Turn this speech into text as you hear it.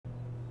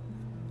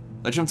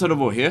Legend of Total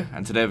War here,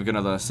 and today we've got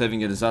another Saving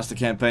Your Disaster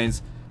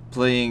campaigns,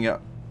 playing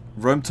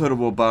Rome Total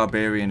War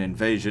Barbarian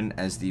Invasion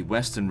as the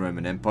Western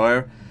Roman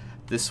Empire.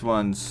 This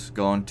one's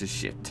gone to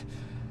shit.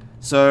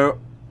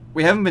 So,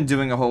 we haven't been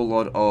doing a whole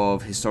lot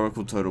of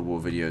historical Total War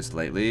videos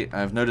lately.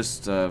 I've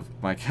noticed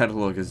my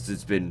catalogue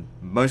it's been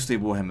mostly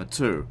Warhammer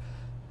 2.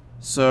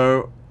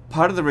 So,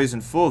 part of the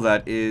reason for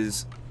that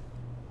is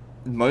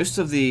most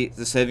of the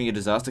Saving Your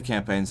Disaster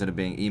campaigns that are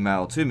being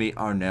emailed to me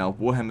are now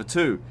Warhammer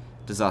 2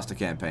 disaster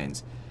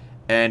campaigns.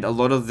 And a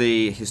lot of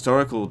the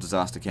historical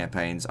disaster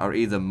campaigns are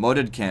either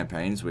modded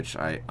campaigns, which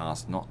I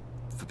asked not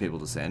for people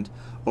to send,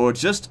 or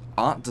just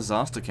aren't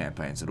disaster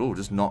campaigns at all,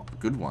 just not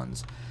good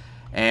ones.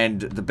 And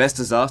the best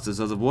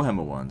disasters are the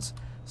Warhammer ones.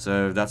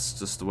 So that's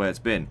just the way it's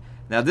been.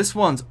 Now this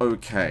one's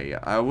okay.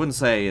 I wouldn't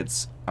say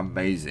it's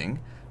amazing,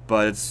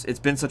 but it's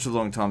been such a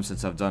long time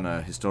since I've done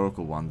a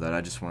historical one that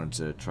I just wanted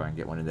to try and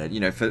get one in there.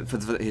 You know, for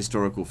the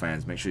historical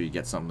fans, make sure you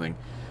get something.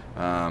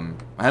 I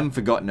haven't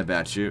forgotten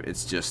about you,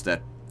 it's just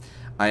that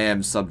I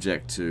am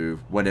subject to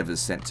whatever's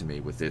sent to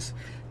me with this.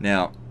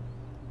 Now,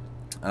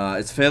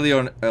 it's fairly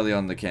early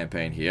on in the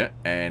campaign here,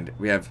 and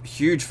we have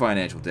huge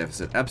financial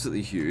deficit,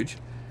 absolutely huge,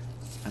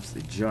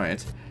 absolutely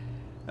giant.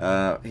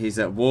 He's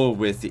at war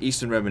with the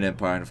Eastern Roman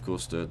Empire and, of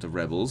course, the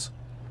rebels,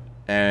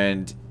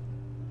 and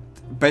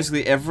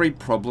basically every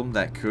problem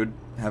that could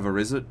have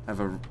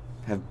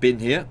have been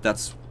here,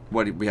 that's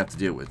what we have to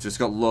deal with. Just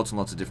got lots and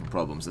lots of different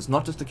problems. It's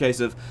not just a case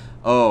of,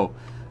 oh,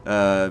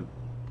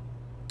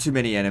 too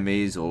many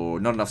enemies or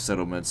not enough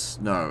settlements.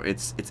 No,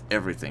 it's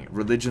everything.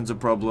 Religion's a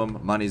problem,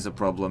 money's a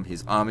problem,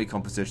 his army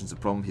composition's a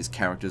problem, his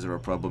characters are a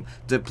problem,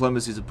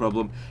 diplomacy's a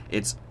problem.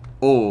 It's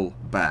all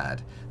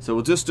bad. So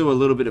we'll just do a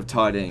little bit of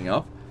tidying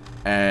up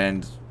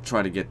and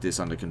try to get this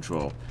under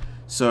control.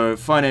 So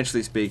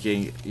financially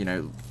speaking, you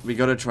know, we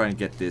got to try and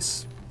get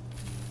this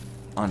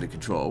under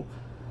control.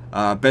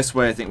 Best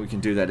way I think we can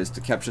do that is to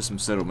capture some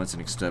settlements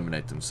and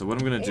exterminate them. So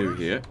what I'm going to do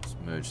here is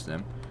merge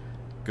them.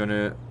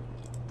 Gonna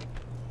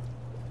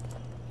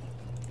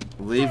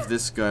leave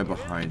this guy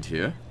behind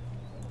here,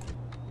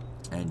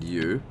 and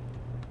you,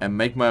 and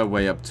make my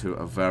way up to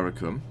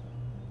Avaricum.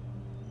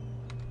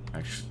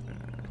 Actually,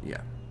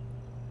 yeah.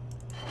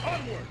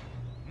 Onward!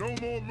 No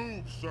more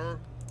moves, sir.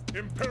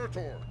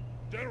 Imperator,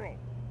 General.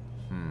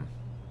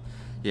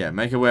 Yeah,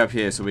 make our way up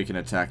here so we can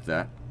attack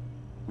that.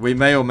 We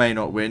may or may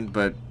not win,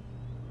 but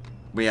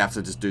we have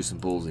to just do some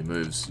ballsy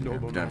moves. You know, we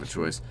don't have a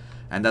choice.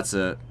 And that's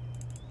a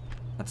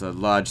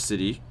large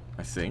city,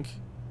 I think.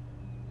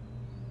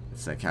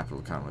 It's their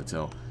capital, can't really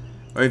tell.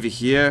 Over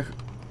here,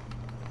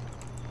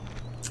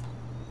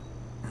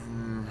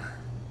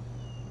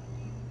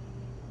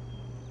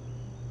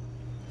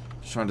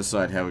 just trying to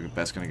decide how we're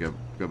best going to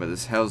go about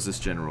this. How's this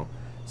general?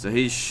 So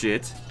he's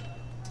shit.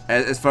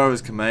 As far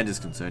as command is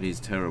concerned, he's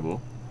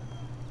terrible.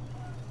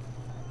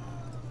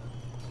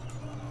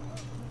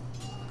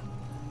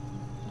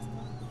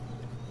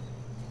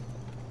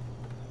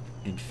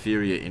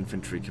 Inferior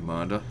infantry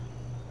commander.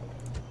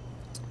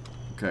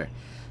 Okay.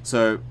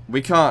 So,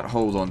 we can't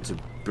hold on to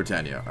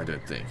Britannia, I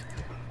don't think.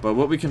 But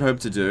what we can hope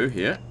to do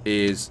here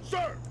is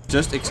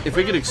just, if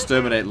we can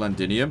exterminate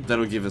Londinium,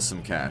 that'll give us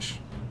some cash.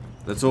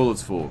 That's all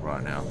it's for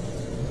right now.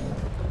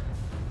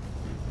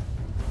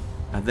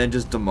 And then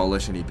just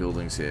demolish any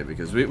buildings here,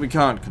 because we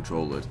can't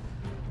control it.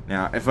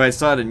 Now, if I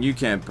start a new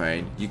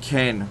campaign, you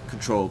can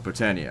control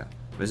Britannia.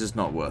 But it's just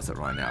not worth it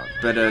right now.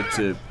 Better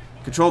to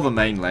control the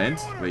mainland,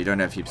 where you don't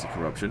have heaps of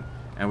corruption,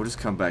 and we'll just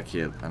come back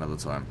here another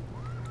time.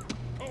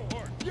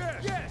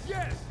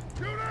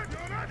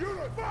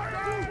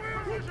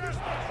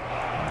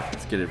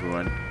 Let's get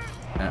everyone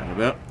out and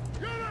about.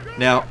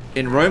 Now,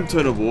 in Rome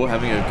Total War,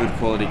 having a good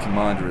quality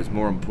commander is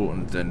more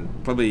important than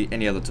probably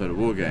any other Total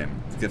War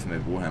game, except for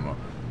maybe Warhammer.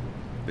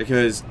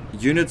 Because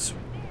units,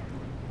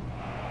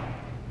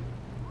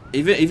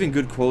 even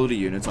good quality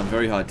units on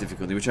very high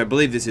difficulty, which I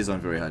believe this is on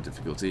very high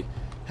difficulty,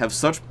 have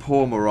such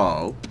poor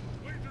morale,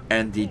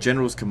 and the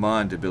general's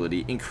command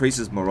ability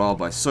increases morale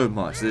by so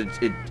much that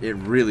it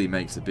really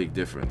makes a big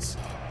difference.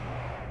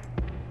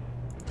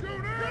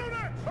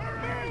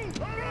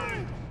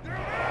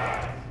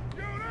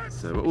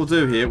 So what we'll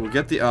do here, we'll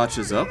get the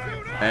archers up,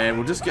 and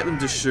we'll just get them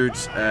to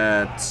shoot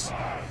at,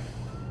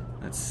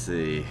 let's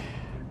see,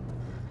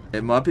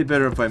 it might be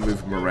better if I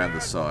move them around the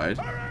side,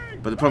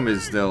 but the problem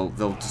is they'll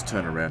just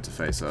turn around to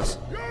face us.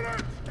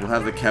 We'll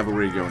have the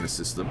cavalry go and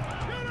assist them.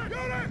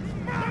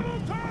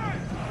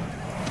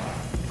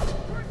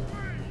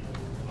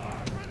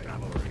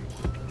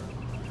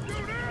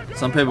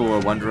 Some people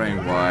were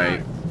wondering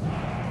why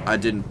I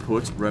didn't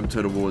put Rome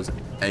Total War's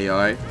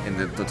AI in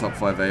the top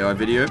 5 AI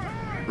video.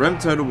 Rome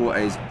Total War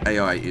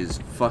AI is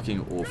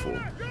fucking awful.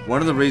 One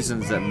of the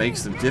reasons that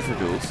makes them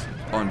difficult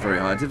on very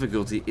high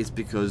difficulty is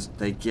because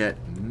they get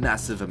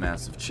massive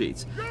amounts of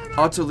cheats.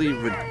 Utterly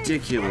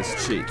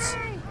ridiculous cheats.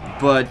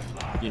 But,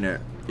 you know,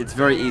 it's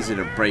very easy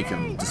to break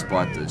them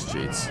despite those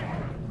cheats.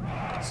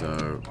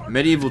 So,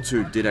 Medieval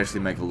 2 did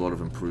actually make a lot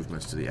of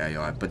improvements to the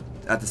AI, but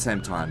at the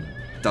same time,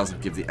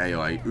 doesn't give the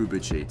AI uber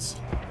cheats.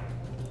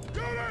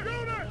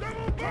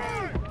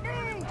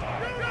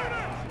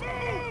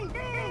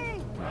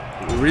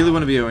 really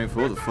want to be going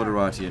for the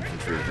Foderati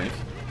infantry, I think.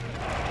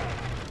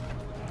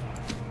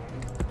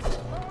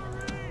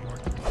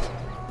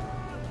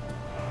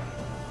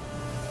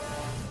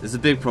 There's a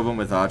big problem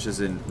with archers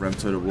in Rome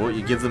Total War.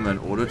 You give them an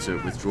order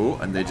to withdraw,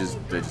 and they just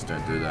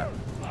don't do that.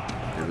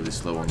 They're really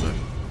slow on the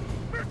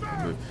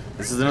move.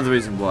 This is another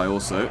reason why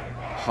also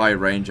high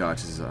range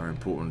archers are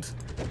important.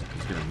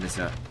 He's going to miss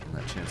out on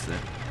that chance there.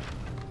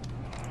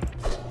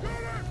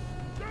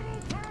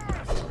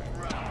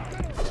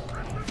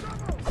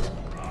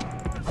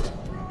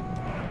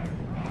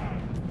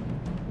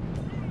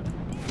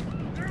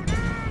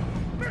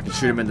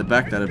 Shoot him in the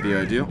back, that'd be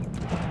ideal.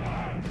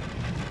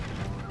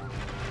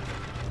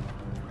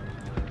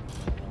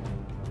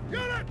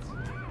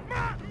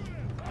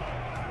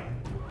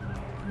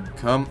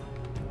 Come,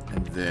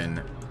 and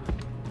then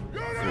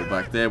fall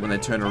back there when they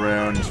turn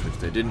around, which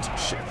they didn't.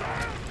 Shit.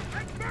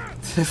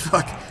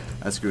 Fuck,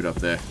 I screwed up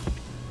there.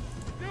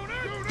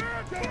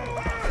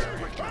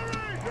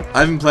 I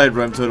haven't played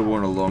Rome Total War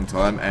in a long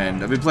time,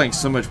 and I've been playing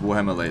so much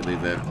Warhammer lately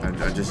that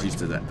I'm just used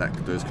to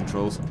those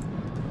controls.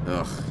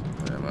 Ugh.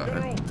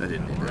 I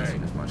didn't need those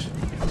as much.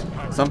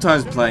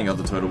 Sometimes playing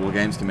other Total War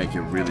games can make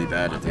you really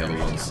bad at the other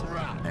ones,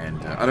 and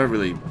I don't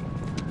really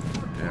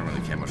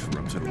care much for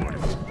Rome Total War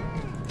anymore.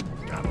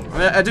 I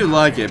mean, I do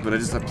like it, but I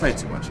play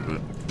too much of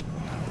it.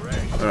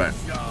 All right.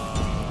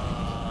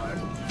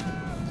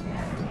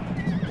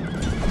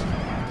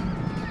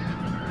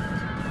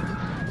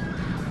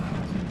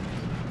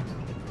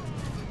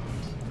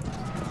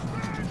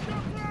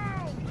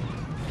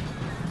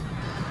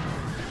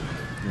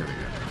 There we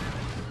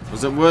go.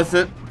 Was it worth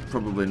it?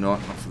 Probably not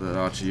for that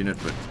archer unit,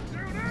 but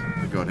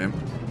we got him.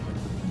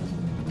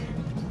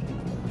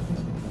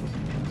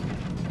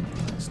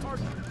 Stop!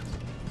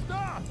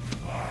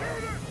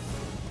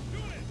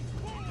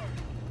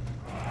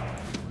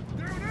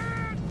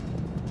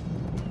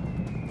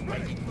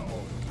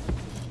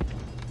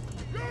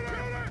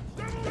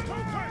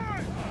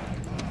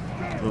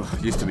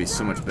 Ugh, used to be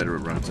so much better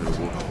at Rome Total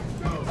War.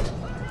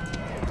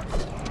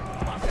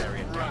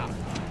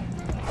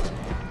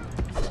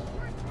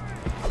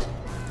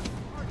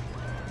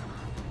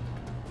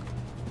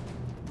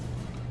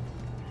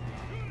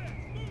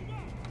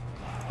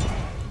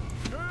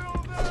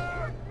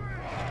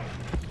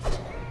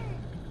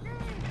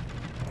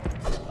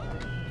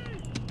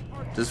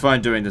 Just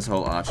find doing this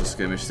whole archer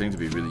skirmish thing to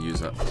be really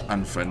user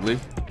unfriendly.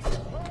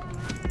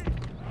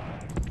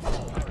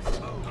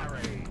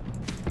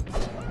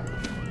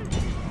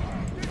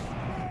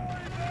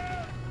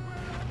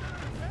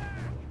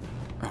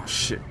 Oh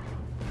shit.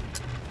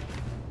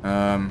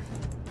 Alright,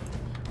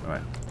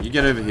 you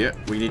get over here.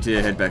 We need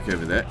to head back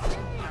over there.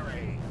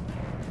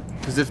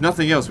 Because if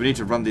nothing else, we need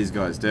to run these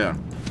guys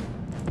down.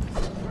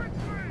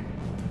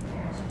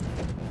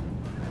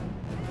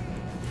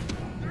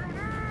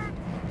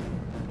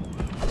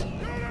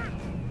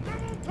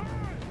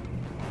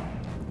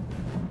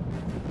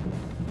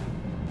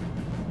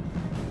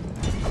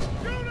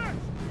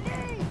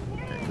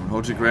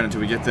 Hold your ground until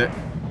we get there.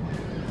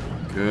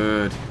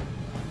 Good.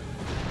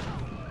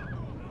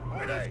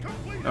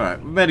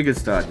 Alright, we made a good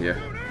start here.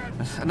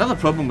 Another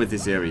problem with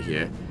this area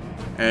here,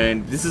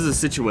 and this is a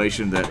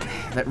situation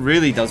that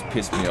really does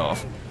piss me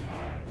off.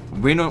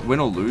 Win or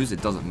lose,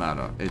 it doesn't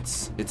matter.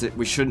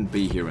 We shouldn't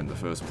be here in the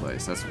first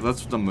place.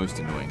 That's the most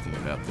annoying thing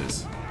about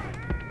this.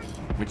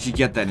 Which you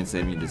get that in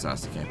saving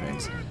disaster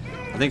campaigns.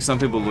 I think some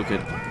people look at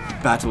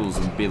battles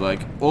and be like,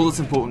 all that's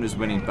important is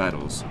winning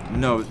battles.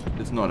 No,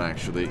 it's not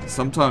actually.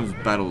 Sometimes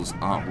battles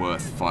aren't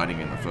worth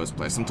fighting in the first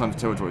place. Sometimes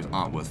territories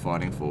aren't worth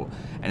fighting for.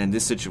 And in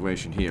this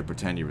situation here,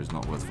 Britannia is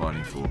not worth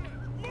fighting for.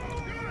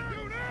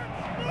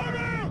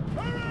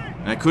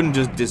 And I couldn't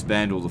just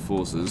disband all the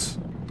forces.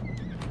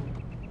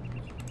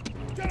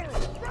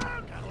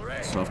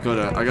 So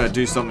I gotta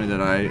do something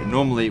that I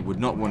normally would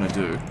not want to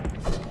do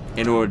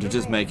in order to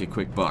just make a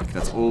quick buck.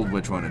 That's all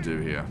we're trying to do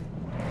here.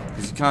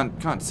 Because you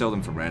can't sell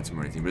them for ransom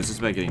or anything, but it's just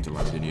about getting to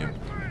Londinium.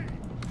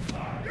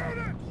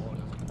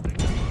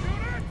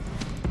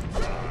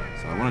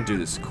 So I want to do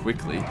this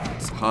quickly.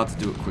 It's hard to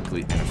do it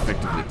quickly and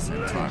effectively at the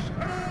same time.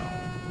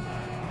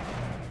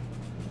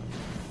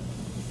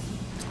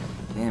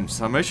 Damn,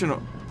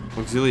 Sarmatian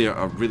Auxilia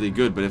are really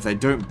good, but if they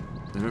don't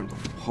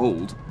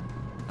hold,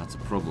 that's a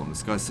problem.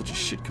 This guy's such a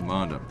shit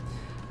commander.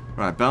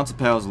 Right, balance of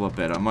power is a lot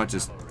better. I might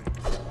just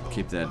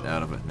keep that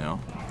out of it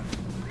now.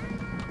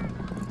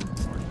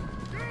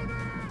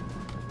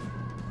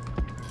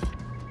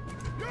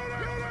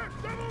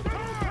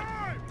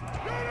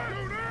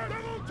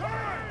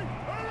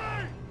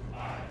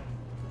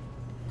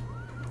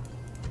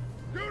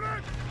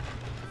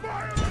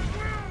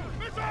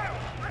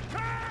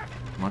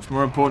 Much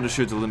more important to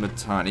shoot the limit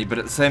tiny, but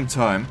at the same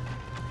time,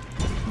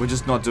 we're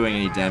just not doing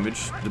any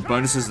damage. The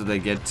bonuses that they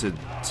get to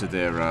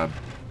their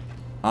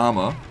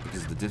armor,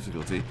 because of the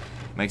difficulty,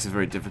 makes it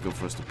very difficult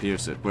for us to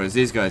pierce it. Whereas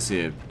these guys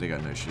here, they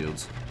got no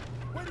shields.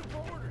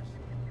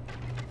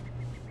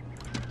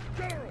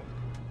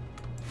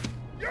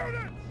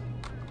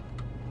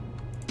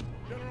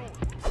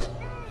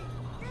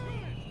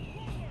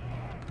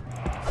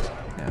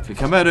 Now, if we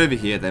come out over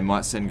here, they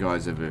might send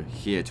guys over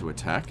here to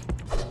attack,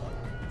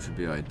 which would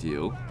be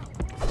ideal.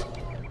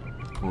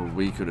 Or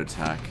we could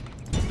attack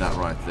that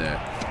right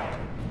there.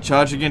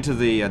 Charging into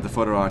the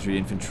fodder artery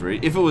infantry.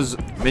 If it was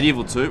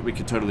medieval 2, we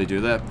could totally do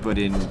that. But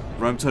in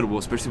Rome Total War,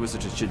 especially with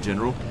such a shit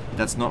general,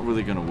 that's not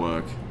really going to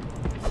work.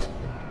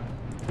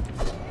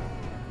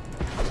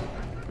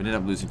 We ended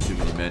up losing too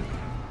many men.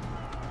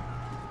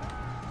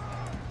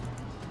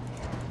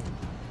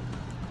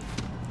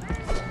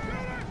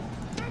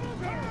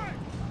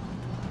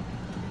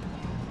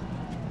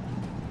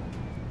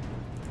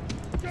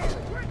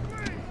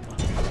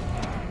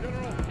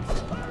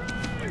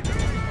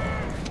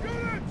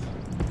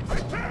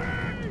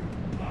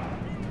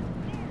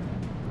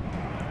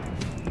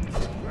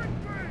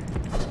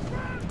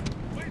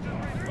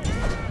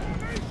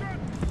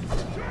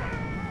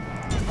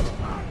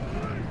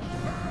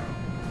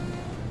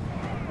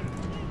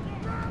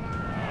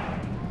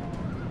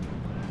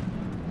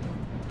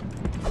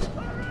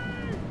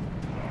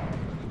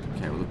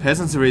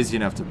 Peasants are easy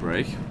enough to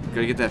break. We've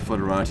got to get that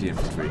foderati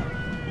infantry.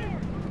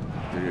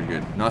 Good, good,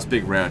 good. Nice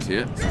big rout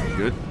here. This is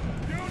good.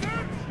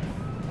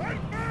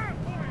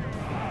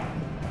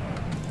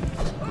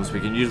 Of course, we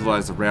can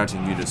utilize the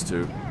routing units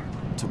to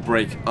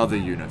break other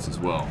units as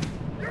well.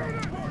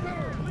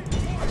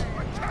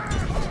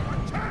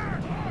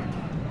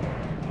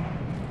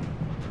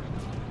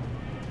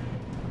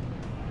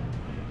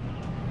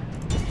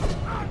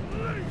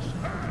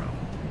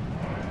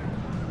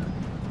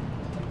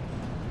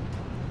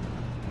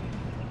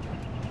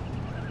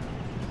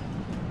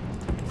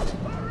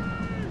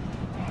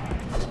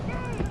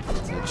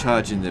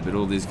 Charge in there, but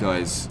all these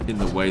guys in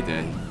the way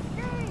there,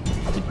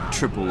 he'd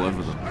triple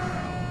over them.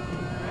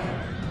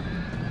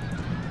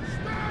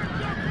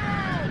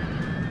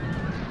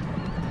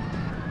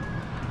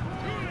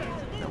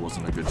 That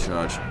wasn't a good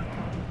charge.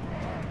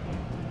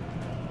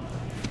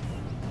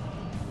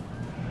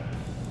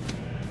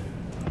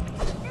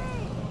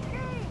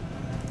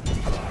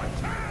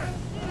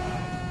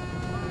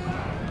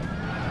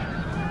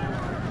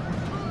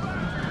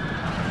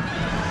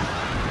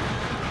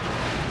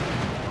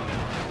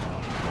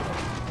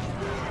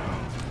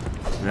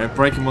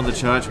 Break him on the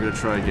charge, we're going to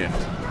try again.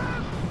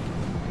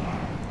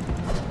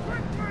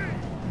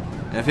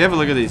 Now, if you have a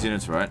look at these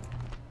units, right,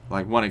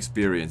 like 1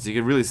 experience, you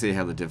can really see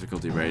how the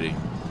difficulty rating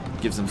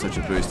gives them such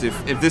a boost.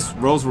 If this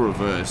roles were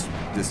reversed,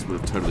 this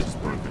would have totally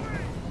just broken.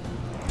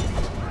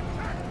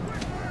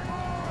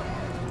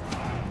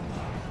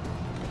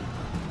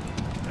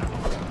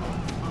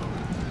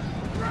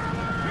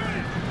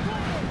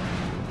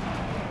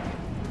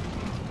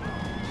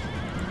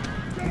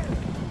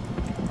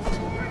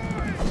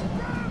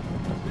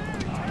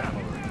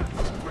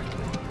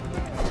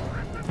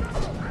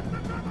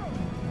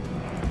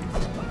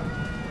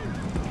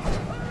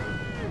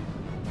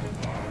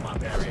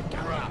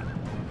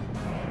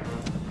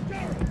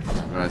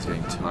 Guy's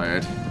getting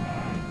tired.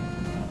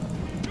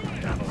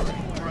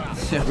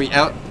 Yeah,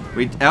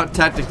 we out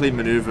tactically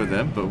maneuver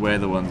them, but we're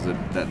the ones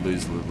that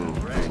lose the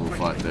little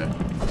fight there.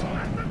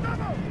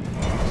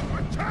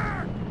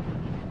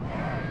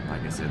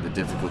 Like I said, the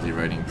difficulty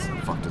ratings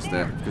fucked us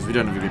there because we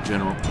don't have a good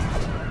general.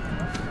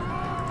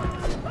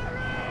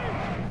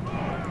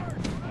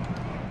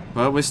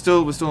 But we're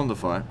still in the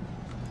fight.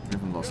 We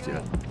haven't lost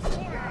yet.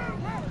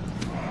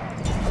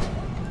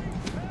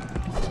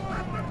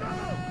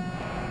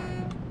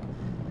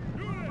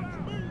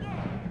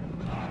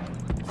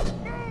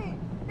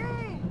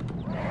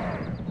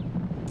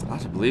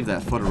 I believe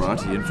that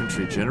foderati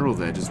infantry general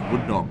there just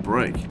would not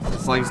break.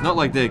 It's not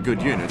like they're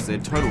good units, they're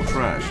total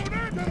trash.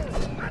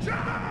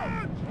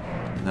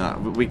 No,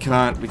 we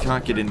can't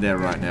get in there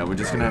right now. We're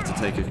just gonna have to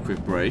take a quick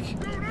break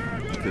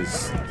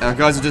because our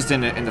guys are just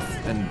in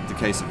the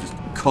case of just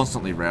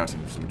constantly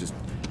routing, so we just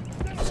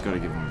gotta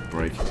give them a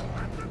break.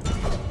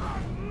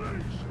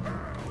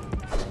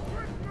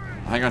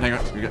 Hang on,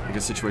 we got a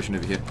situation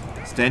over here.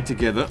 Stand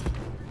together.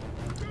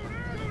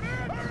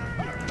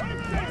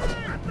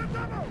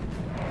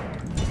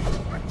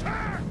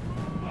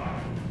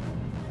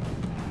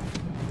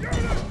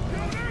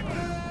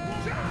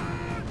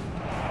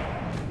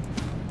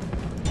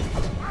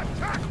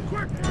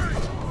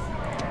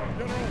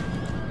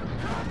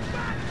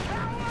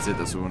 That's it,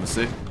 that's what we want to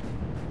see.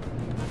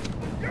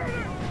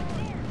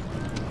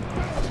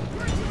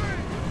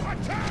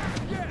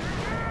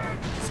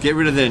 Let's get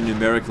rid of their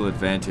numerical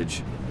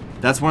advantage.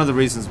 That's one of the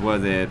reasons why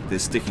they're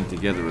sticking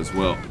together as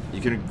well.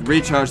 You can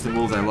recharge them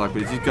all they like,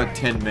 but if you've got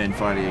 10 men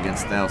fighting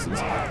against thousands,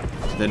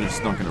 then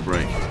it's not going to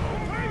break.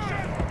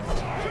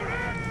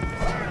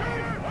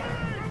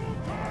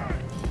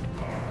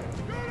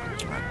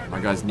 My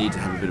guys need to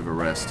have a bit of a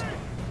rest.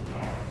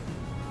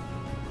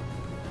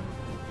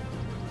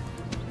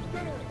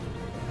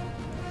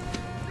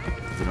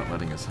 They're not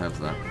letting us have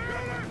that.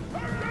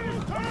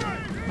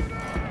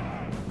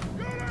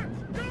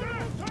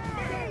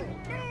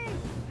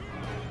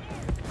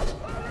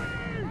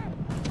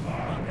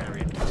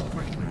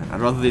 I'd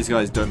rather these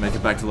guys don't make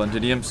it back to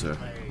Londinium, so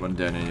run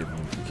down any of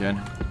them if you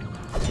can.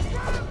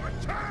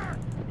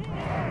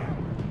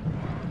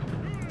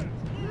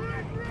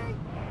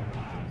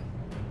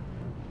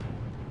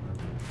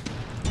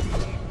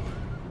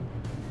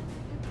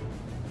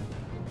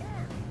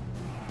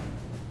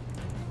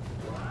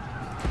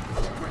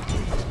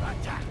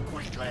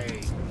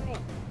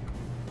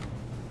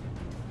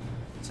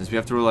 Since we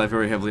have to rely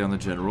very heavily on the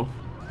general,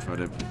 try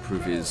to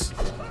improve his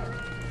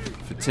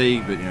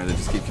fatigue, but you know, they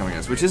just keep coming at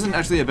us, which isn't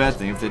actually a bad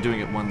thing if they're doing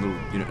it one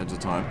little unit at a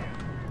time.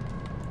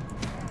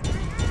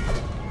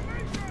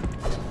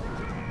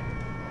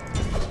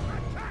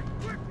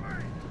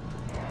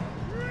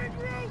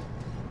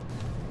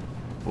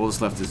 All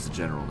that's left is the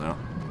general now.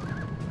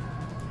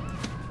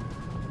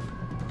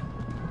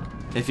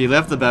 If he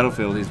left the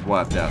battlefield, he's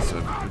wiped out, so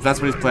if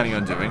that's what he's planning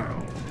on doing,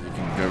 you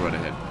can go right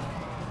ahead.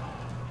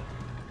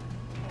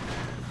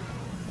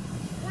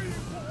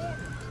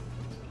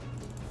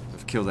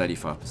 I've killed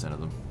 85% of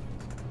them.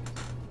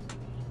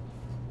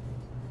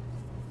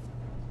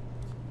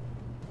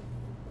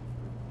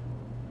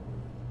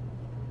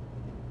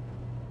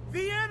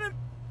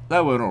 That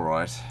went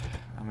alright.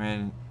 I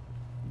mean,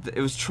 it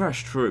was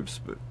trash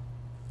troops, but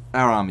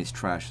our army's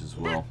trash as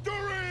well.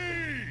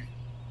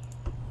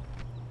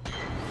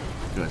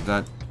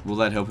 Good. Will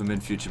that help him in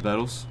future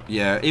battles?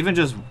 Yeah,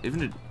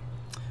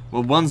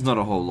 well, one's not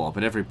a whole lot,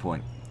 but every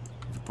point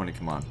of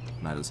command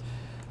matters.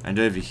 And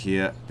over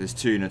here, there's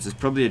 2 units. There's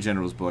probably a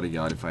general's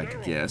bodyguard, if I had to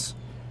guess.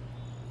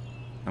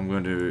 I'm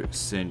going to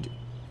send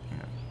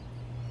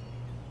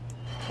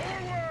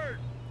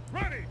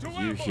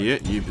you here,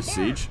 you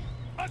besiege.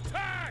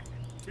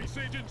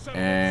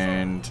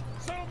 And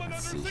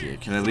let's see here.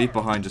 Can I leave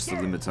behind just the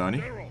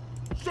Limitani?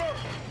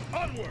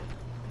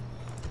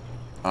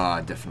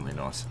 Ah, definitely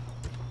not.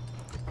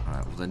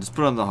 Alright, well then just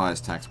put on the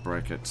highest tax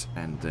bracket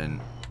and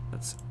then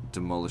let's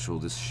demolish all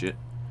this shit.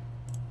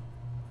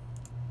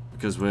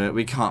 Because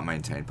we can't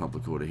maintain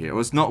public order here.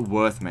 Well, it's not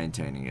worth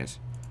maintaining it.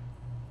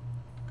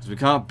 Because we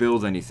can't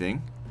build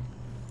anything.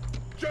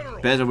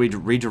 Better we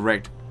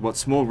redirect what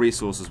small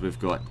resources we've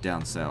got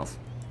down south.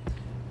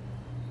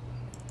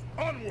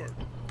 Onward,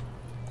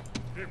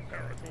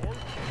 Imperator.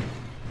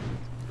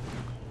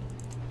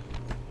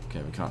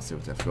 Okay, we can't see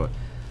what they've got.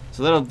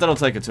 So that'll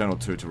take a turn or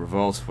 2 to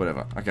revolt,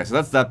 whatever. Okay, so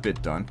that's that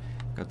bit done.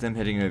 Got them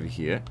heading over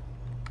here.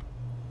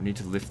 We need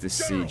to lift this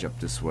siege up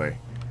this way.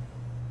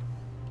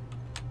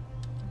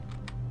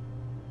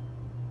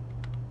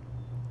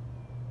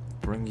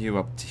 Bring you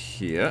up to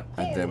here,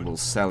 and then we'll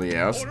sally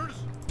out.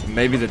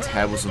 Maybe the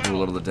tables will do a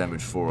lot of the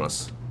damage for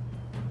us.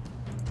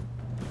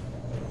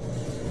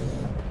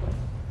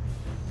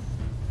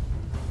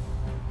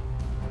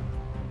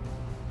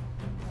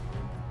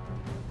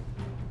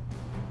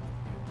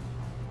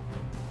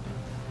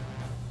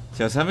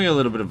 So I was having a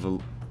little bit of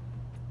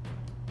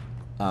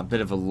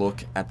a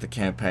look at the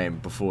campaign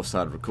before I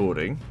started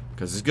recording,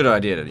 because it's a good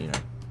idea to, you know,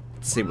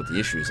 see what the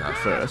issues are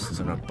first,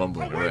 so I'm not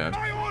bumbling around.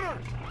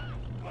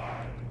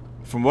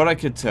 From what I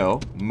could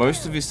tell,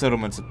 most of his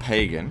settlements are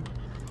pagan,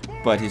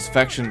 but his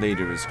faction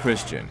leader is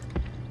Christian.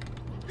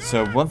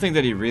 So one thing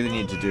that he really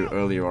needed to do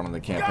earlier on in the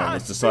campaign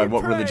was decide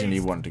what religion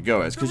he wanted to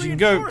go as, because you can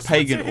go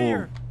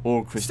pagan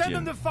or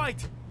Christian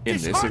in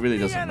this, it really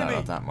doesn't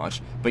matter that much.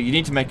 But you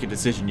need to make a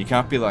decision, you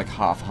can't be like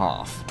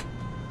half-half.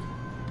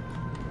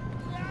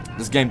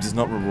 This game does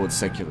not reward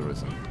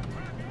secularism.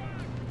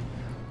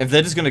 If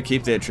they're just going to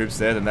keep their troops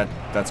there, then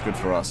that's good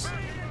for us.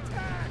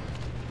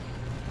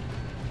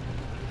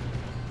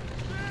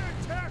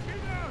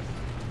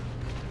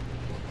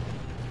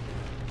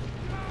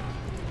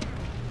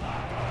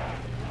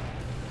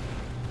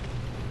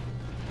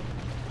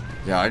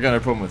 Yeah, I got no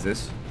problem with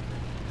this.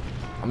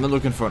 I'm not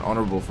looking for an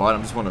honourable fight,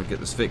 I just want to get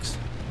this fixed.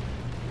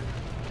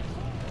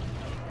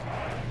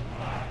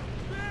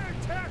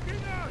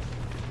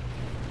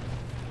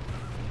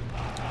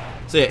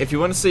 So yeah, if you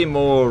want to see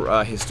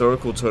more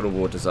historical Total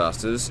War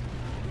disasters,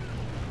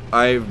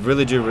 I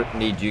really do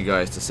need you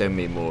guys to send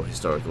me more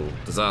historical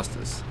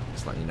disasters,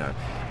 just let you know.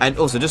 And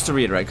also, just to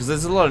reiterate, because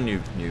there's a lot of new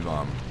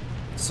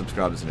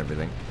subscribers and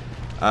everything,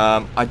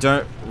 I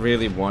don't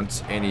really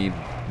want any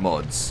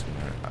mods.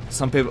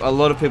 A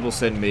lot of people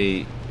send me,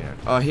 you know,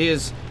 oh,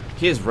 here's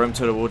Rome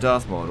Total War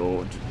Darth mod,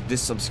 or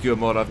this obscure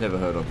mod I've never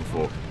heard of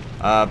before.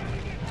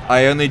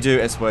 I only do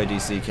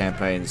SYDC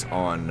campaigns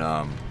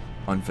on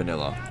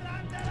vanilla.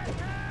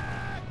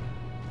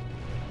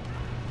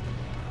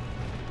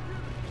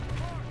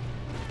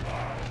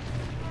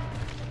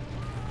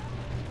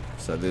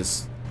 So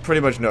there's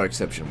pretty much no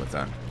exception with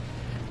that.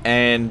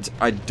 And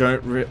I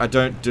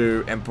don't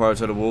do Empire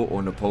Total War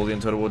or Napoleon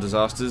Total War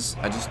disasters.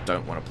 I just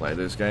don't want to play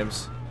those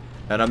games.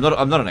 And I'm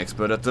not an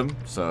expert at them,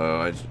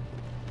 so I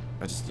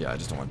just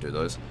don't want to do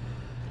those.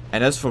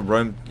 And as for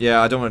Rome,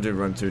 yeah, I don't want to do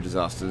Rome 2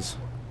 disasters.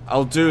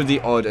 I'll do the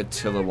odd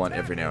Attila one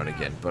every now and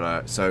again,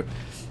 but so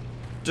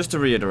just to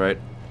reiterate,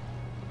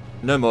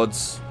 no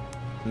mods,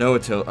 no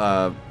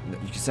Attila. You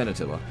can send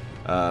Attila.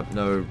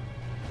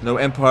 No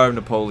Empire of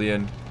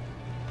Napoleon,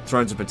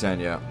 Thrones of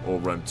Britannia, or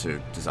Rome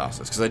 2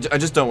 disasters, because I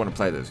just don't want to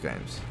play those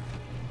games.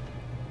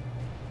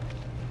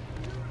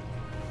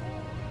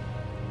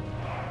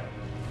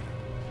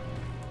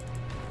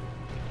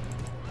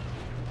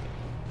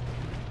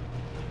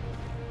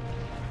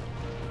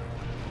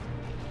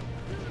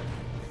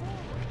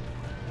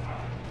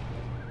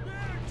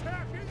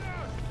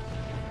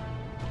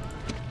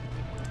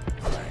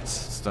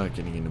 Start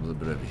getting in a little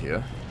bit over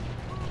here.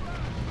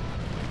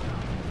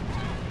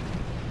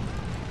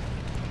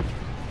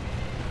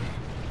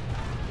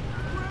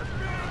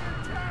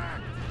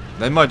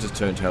 They might just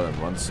turn tail and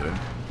run soon.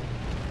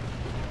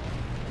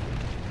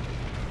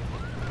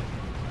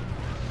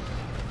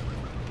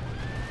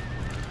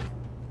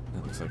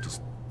 That looks like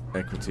just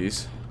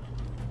equities.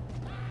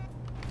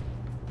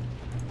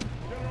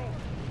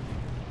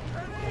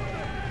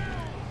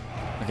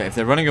 Okay, if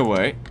they're running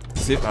away,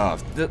 see,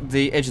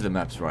 the edge of the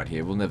map's right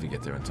here. We'll never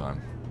get there in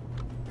time.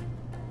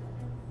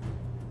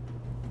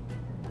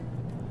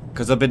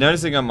 Because I've been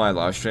noticing on my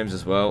live streams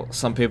as well,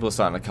 some people are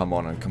starting to come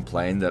on and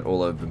complain that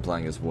all I've been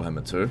playing is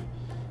Warhammer 2.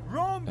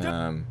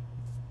 I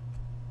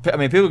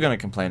mean, people are going to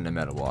complain no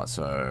matter what,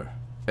 so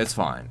it's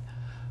fine.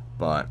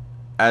 But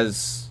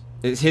here's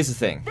the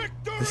thing.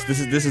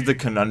 This is the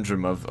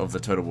conundrum of the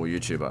Total War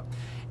YouTuber.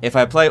 If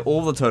I play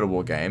all the Total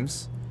War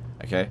games,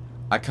 okay,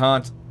 I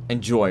can't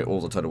enjoy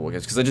all the Total War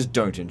games because I just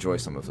don't enjoy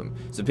some of them.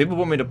 So people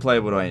want me to play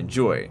what I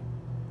enjoy,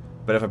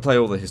 but if I play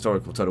all the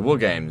historical Total War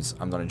games,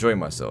 I'm not enjoying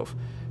myself.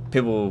 If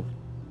people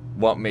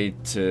want me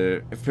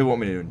to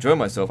enjoy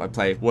myself, I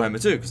play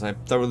Warhammer 2 because I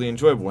thoroughly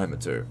enjoy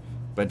Warhammer 2.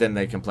 But then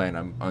they complain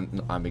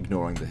I'm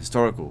ignoring the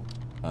historical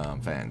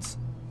fans.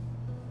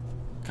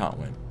 Can't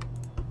win.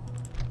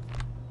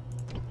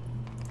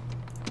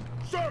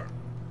 Sir.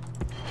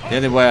 The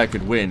only way I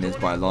could win is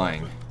by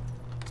lying.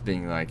 It's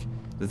being like,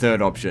 the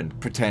third option,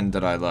 pretend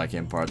that I like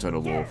Empire,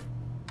 Total War,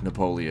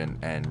 Napoleon,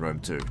 and Rome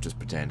 2. Just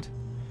pretend.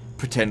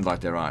 Pretend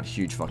like there aren't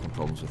huge fucking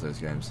problems with those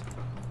games.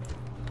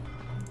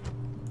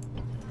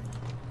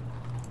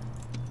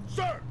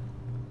 Sir.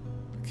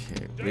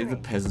 Okay, leave the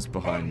peasants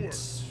behind.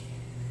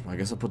 I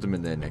guess I'll put them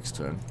in there next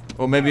turn.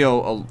 Or maybe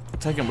I'll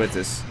take them with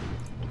us.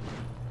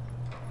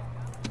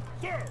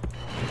 Sir.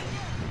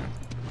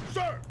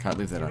 Sir. Can't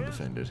leave that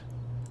undefended.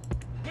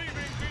 Leaving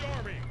the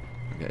army.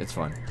 Okay, it's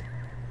fine.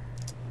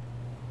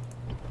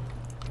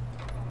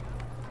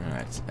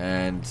 Alright,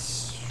 and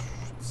let's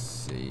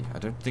see. I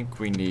don't think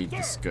we need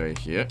this guy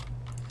here.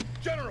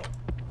 General.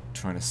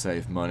 Trying to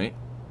save money.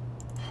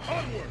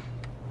 Onward.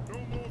 No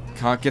more.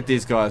 Can't get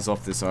these guys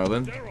off this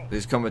island.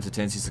 These combat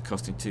tendencies are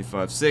costing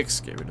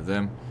 256. Get rid of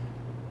them.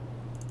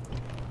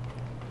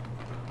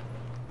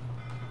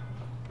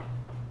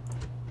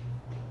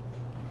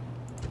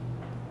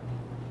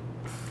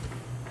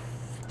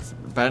 It's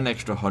about an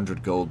extra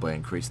 100 gold by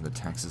increasing the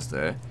taxes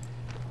there.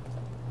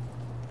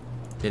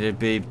 It'd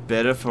be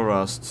better for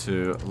us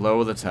to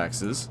lower the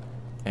taxes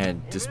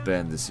and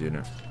disband this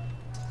unit.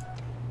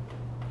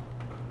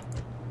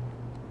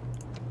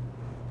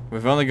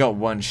 We've only got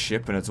one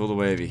ship and it's all the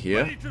way over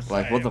here.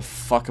 Like, what the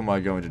fuck am I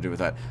going to do with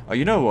that? Oh,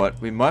 you know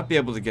what? We might be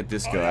able to get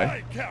this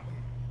guy.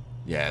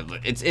 Yeah,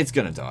 it's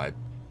gonna die.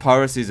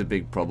 Piracy is a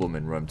big problem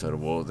in Rome Total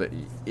War.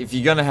 If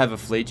you're gonna have a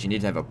fleet, you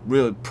need to have a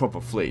really proper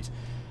fleet.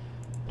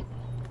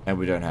 And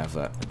we don't have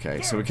that.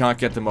 Okay, so we can't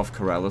get them off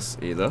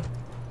Corrales either.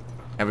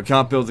 And we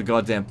can't build the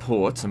goddamn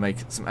port to make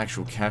some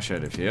actual cash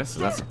out of here, so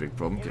that's a big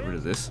problem. Get rid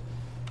of this.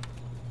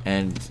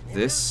 And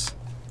this.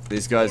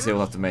 These guys here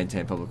will have to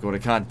maintain public order.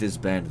 Can't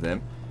disband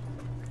them.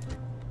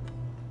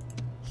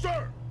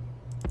 Sir.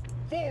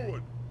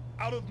 Forward.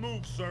 Out of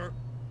move, sir.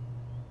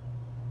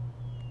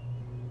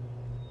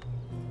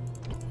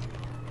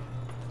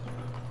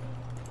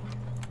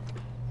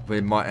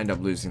 We might end up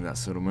losing that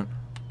settlement.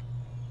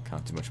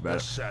 Can't do much about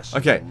it.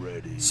 Okay,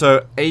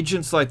 so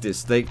agents like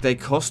this, they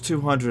cost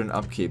 200 in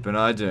upkeep, and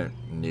I don't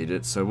need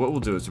it. So what we'll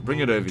do is we'll bring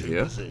it over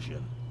here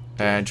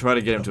and try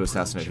to get him to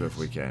assassinate whoever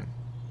we can.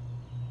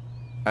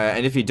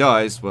 And if he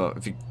dies, well,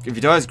 if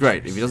he dies,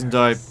 great. If he doesn't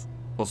die,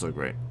 also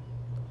great.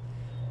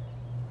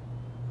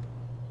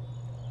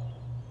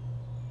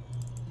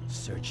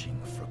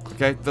 Searching for.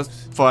 Okay,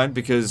 that's fine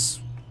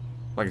because,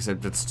 like I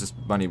said, that's just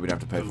money we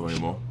don't have to pay for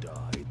anymore.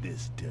 Die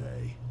this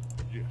day.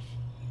 Yes,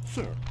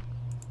 sir.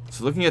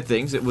 So looking at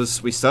things,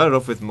 we started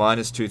off with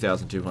minus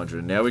 2,200,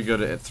 and now we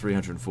got it at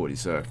 340.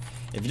 So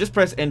if you just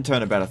press end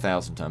turn about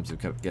 1,000 times,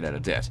 you'll get out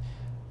of debt.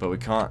 But we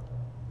can't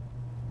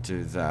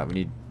do that.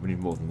 We need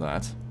more than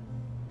that.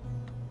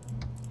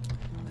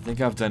 I think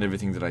I've done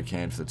everything that I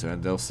can for the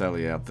turn. They'll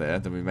sally out there.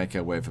 Then we make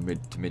our way from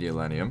to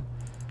Mediolanium.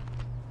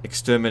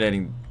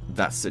 Exterminating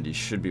that city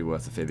should be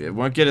worth a fair bit. It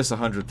won't get us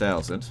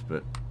 100,000,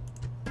 but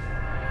let's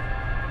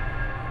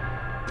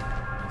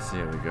see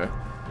how we go.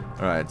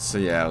 Alright, so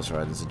yeah, I was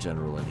right, there's a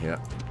general in here.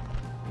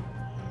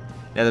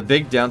 Now the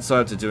big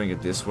downside to doing it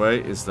this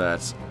way is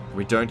that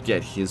we don't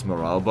get his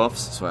morale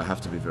buffs, so I have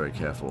to be very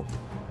careful.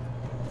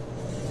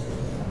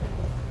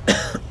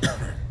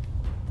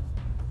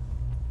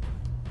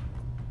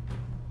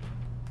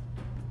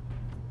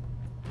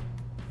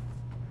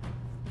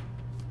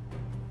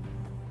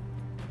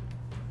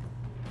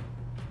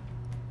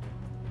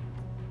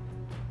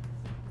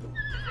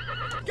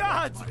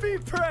 Gods be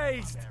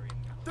praised!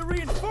 The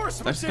reinforcements.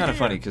 That's kind of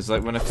funny because,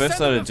 like, when I first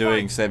started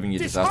doing saving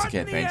your disaster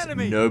campaigns,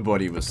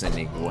 nobody was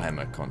sending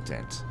Warhammer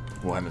content,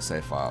 Warhammer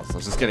save files. I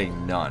was just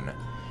getting none.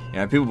 You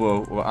know,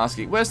 people were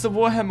asking, "Where's the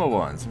Warhammer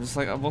ones?" I'm just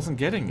like, I wasn't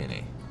getting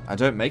any. I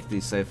don't make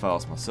these save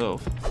files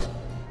myself.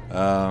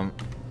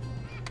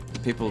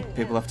 People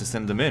have to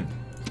send them in.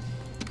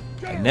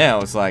 And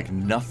now it's like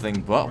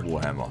nothing but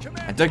Warhammer.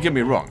 And don't get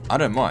me wrong, I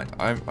don't mind.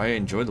 I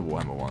enjoy the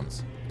Warhammer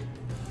ones.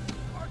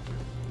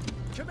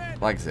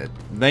 like I said,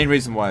 the main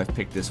reason why I've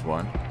picked this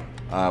one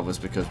was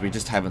because we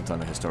just haven't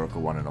done a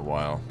historical one in a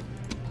while.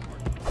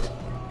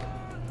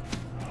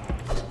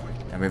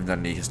 And we haven't done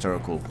any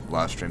historical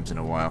live streams in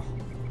a while.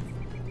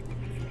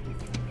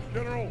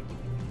 General!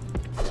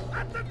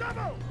 At the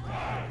double!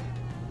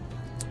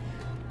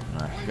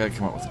 Alright, I gotta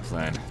come up with a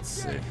plan. Let's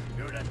see.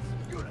 Units!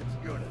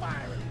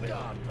 Fire in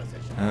guard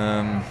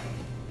position.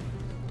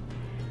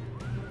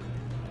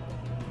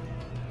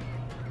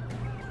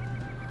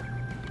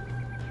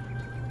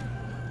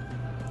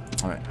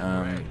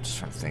 Alright, just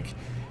trying to think.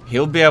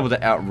 He'll be able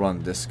to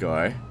outrun this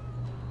guy.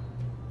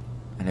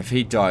 And if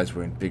he dies,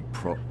 we're in big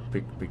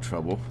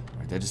trouble.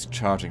 Right, they're just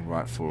charging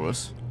right for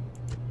us.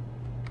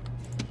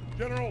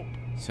 General!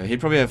 So he'd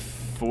probably have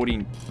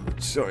 49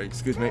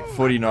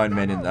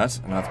 men in that,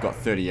 and I've got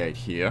 38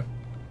 here.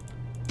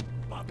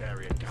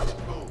 Barbarian coming.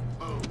 Move,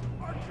 move.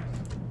 Archers!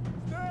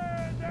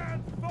 Stand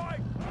and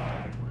fight!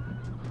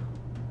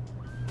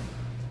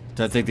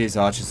 Don't think these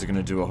archers are going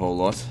to do a whole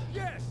lot.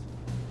 Yes!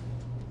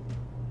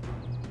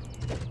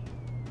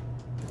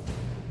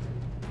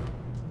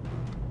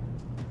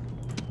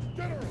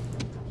 General!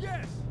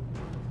 Yes!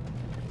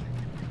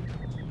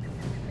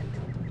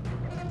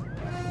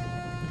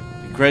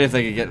 It'd be great if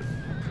they could get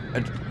a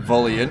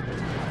volley in,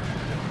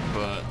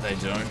 but they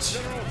don't.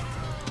 General!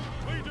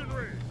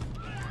 Legionary!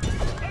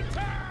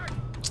 Attack!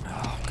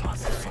 Oh god,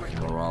 fucking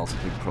morale's a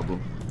big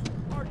problem.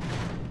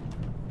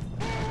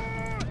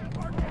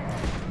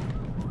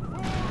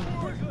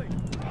 Quickly!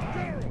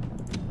 General!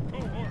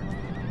 Cohort!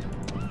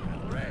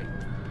 Array!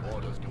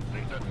 Orders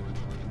completed.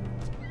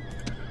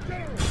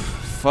 General!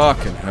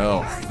 Fucking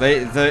hell.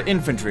 The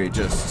infantry are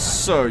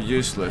just so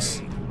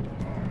useless.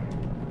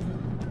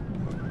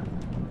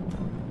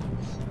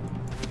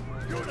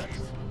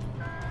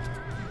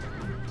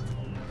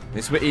 At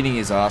least we're eating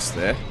his ass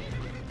there.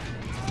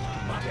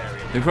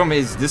 The problem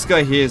is, this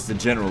guy here is the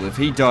general. If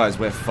he dies,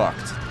 we're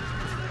fucked.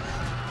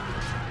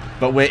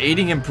 But we're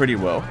eating him pretty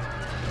well.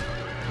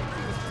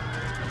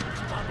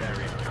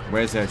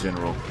 Where's our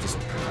general? He's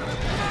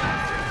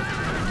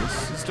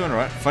doing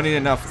alright. Funny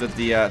enough that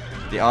the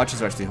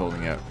archers are actually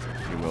holding out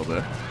pretty well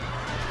there.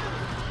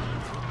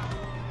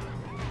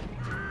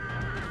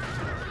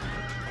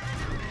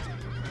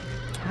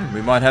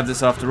 We might have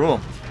this after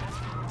all.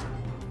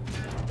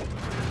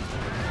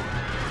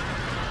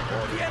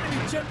 The enemy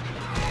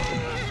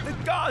the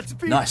gods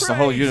be Nice, the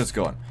whole unit's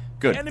gone.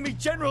 Good. The enemy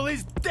general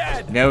is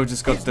dead. Now we've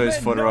just got His those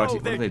men foderati. know What are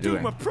they their doing?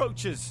 doom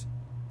approaches.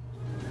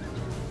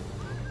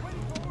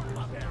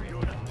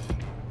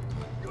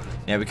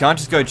 Yeah, we can't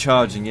just go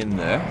charging in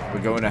there.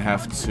 We're going to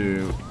have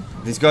to...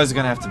 These guys are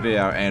going to have to be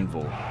our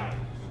anvil.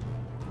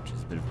 Which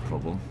is a bit of a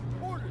problem.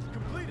 Orders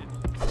completed.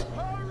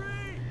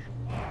 Hurry!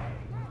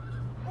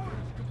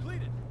 Orders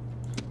completed.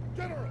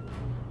 General!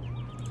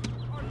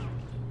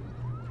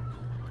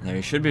 Now,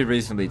 he should be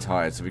reasonably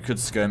tired, so we could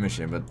skirmish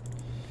him, but...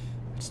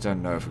 I just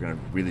don't know if we're going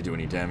to really do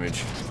any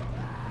damage.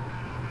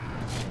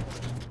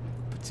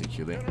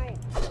 Particularly. General!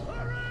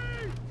 Hurry!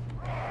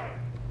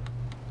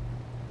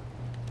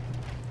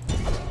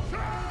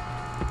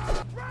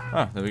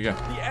 Ah, there we go.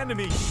 The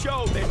enemy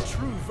show their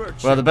true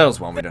virtue. Well, the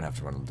battle's won. We don't have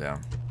to run them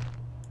down.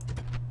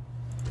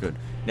 Good.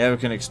 Now we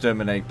can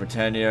exterminate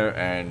Britannia,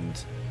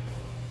 and...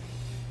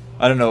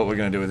 I don't know what we're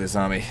going to do with this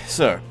army.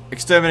 So,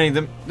 exterminating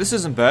them. This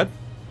isn't bad.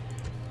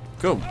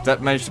 Cool.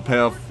 That managed to pay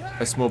off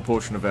a small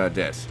portion of our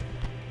debt.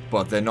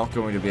 But they're not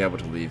going to be able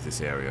to leave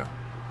this area.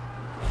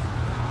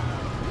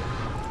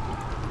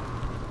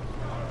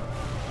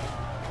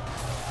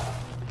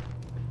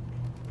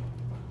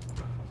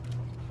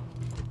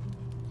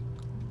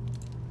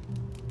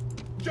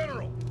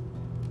 General!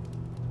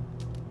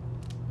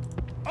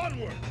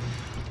 Onward!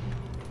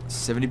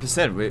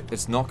 70%.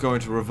 It's not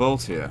going to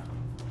revolt here.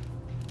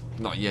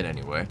 Not yet,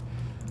 anyway.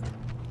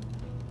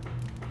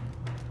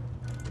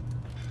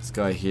 This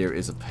guy here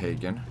is a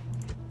pagan.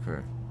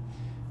 Okay.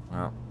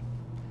 Well,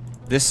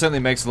 this certainly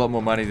makes a lot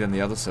more money than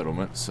the other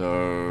settlement, so...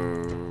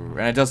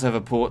 And it does have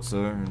a port,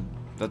 so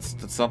that's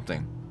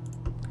something.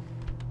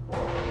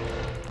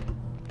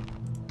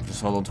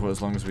 Just hold on to it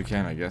as long as we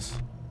can, I guess.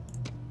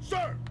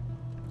 Sir!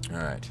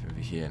 Alright, over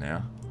here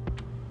now.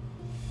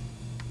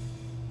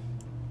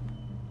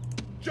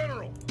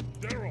 General!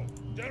 General!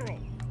 General!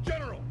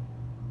 General!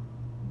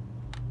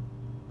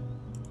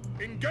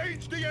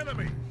 Engage the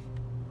enemy!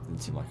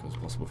 Didn't seem like it was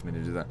possible for me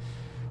to do that.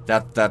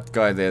 That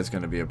guy there is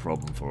going to be a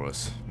problem for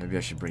us. Maybe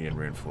I should bring in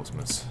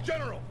reinforcements.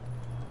 General!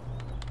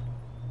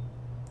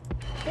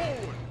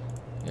 Forward!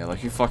 Yeah, like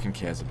who fucking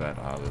cares about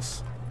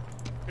this?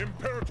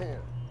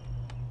 Imperator!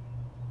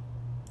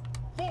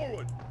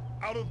 Forward!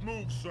 Out of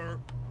move, sir!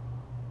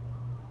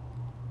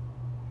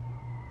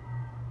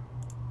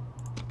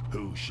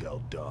 Who shall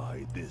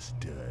die this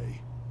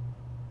day?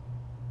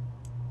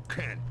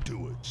 Can't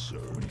do it, sir.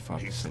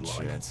 45%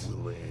 chance.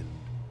 Will end.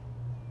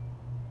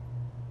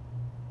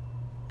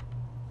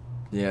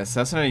 Yeah,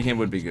 assassinating him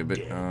would be good, but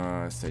it's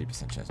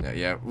 30% chance now.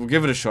 Yeah, we'll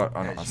give it a shot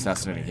on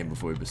assassinating him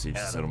before we besiege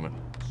the settlement.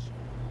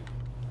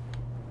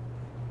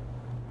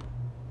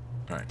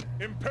 Alright.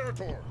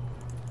 Imperator!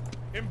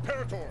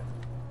 Imperator!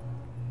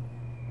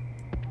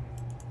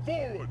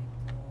 Forward!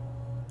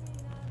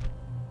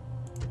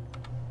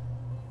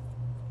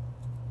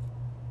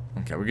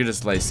 Okay, we can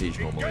just lay siege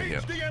normally here.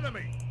 Engage the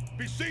enemy!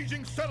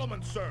 Besieging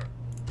settlement, sir!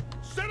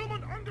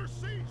 Settlement under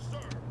siege,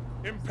 sir!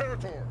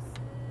 Imperator!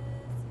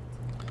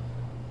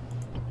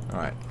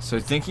 Alright, so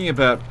thinking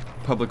about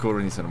public order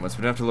in these settlements,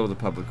 we don't have to lower the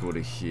public order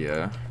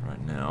here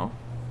right now.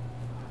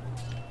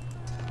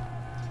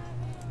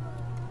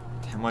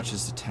 How much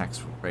is the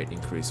tax rate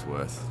increase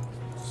worth?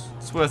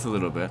 It's worth a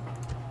little bit,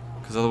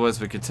 because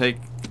otherwise we could take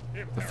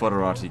the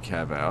Foderati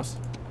cab out.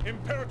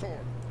 Imperator!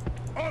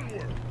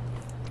 Onward!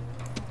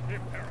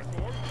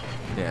 Imperator!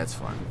 Yeah, it's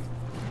fine.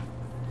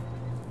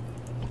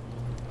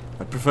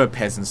 I prefer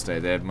peasants day,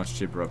 they have much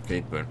cheaper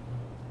upkeep, but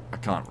I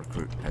can't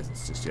recruit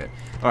peasants just yet.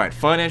 Alright,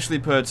 financially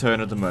per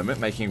turn at the moment,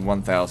 making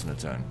 1,000 a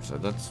turn. So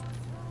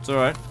it's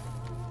alright.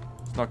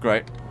 It's not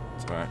great.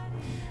 It's alright.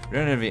 We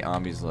don't have any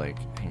armies, like,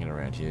 hanging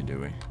around here, do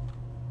we?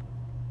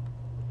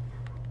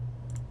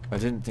 I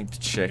didn't think to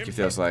check if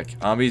there was, like,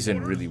 armies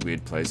in really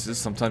weird places.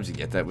 Sometimes you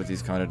get that with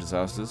these kind of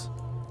disasters.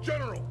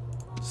 General!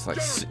 It's like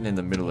sitting in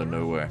the middle of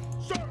nowhere.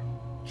 Sir!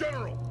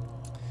 General!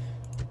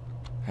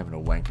 Having a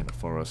wank in the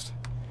forest.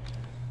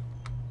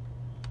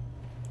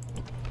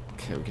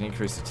 Okay, we can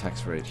increase the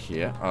tax rate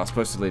here. Oh, I was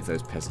supposed to leave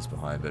those peasants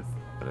behind, but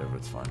whatever,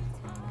 it's fine.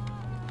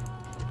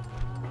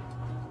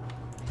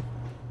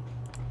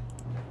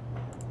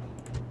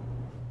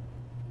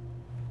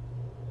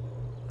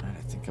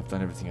 I think I've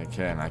done everything I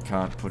can. I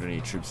can't put any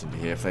troops into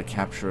here. If they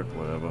capture it,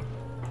 whatever.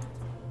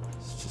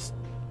 It's just...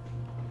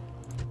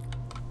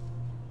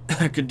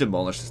 I could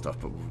demolish the stuff,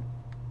 but...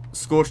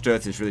 Scorched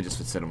Earth is really just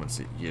for settlements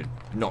that you're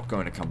not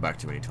going to come back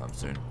to anytime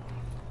soon.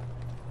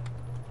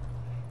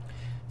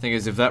 Thing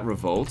is, if that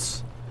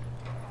revolts...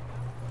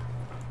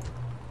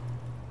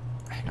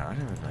 Hang on, I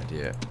don't have an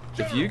idea.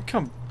 If you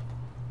come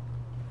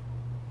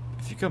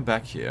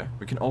back here,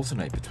 we can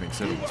alternate between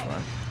settlements,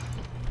 right?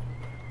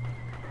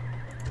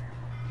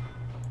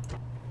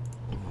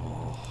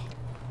 Oh.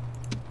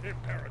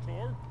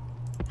 Imperator!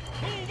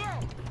 Move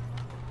out!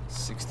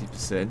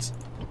 60%.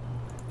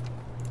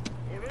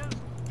 Orders!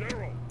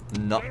 General!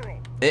 No. General!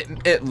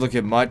 Look,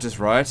 it might just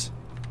riot.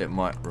 It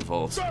might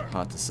revolt. Sir.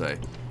 Hard to say.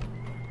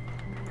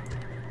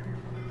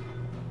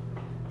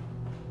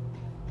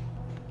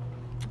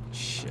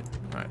 Shit.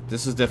 Right.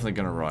 This is definitely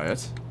gonna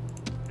riot.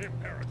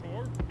 Imperator!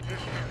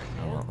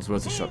 Oh, well, it was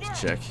worth a shot to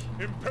check.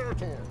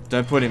 Imperator!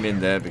 Don't put him in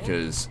there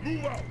because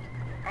Move out!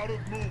 Out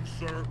of move,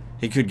 sir!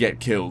 he could get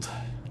killed.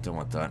 Don't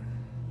want that.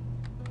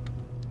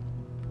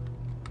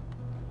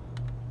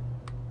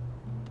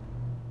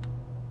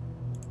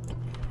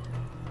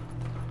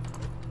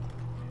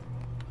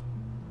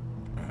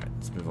 Alright,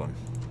 let's move on.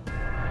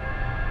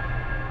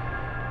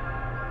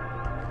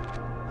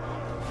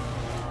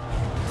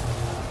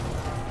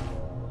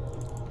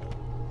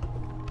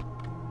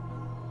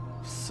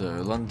 So,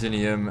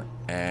 Londinium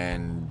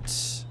and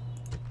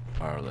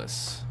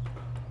Arliss.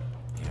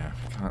 Yeah,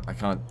 I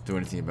can't do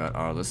anything about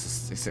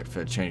Arliss except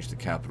for change the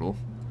capital.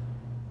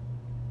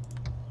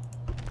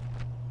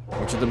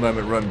 Which at the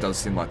moment Rome does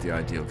seem like the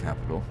ideal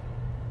capital.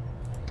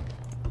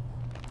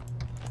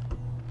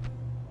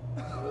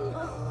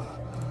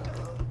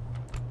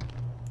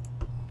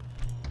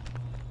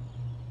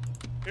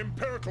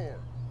 Imperator!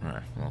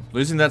 Alright, well,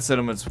 losing that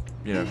settlement's,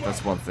 you know,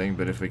 that's one thing,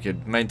 but if we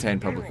could maintain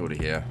public order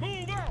here,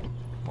 Move out!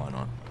 why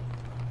not?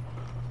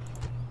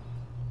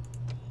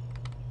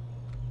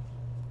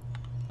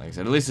 Like I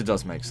said, at least it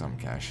does make some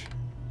cash.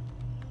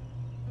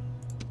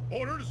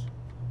 Orders!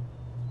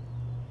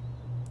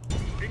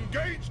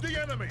 Engage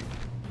the enemy!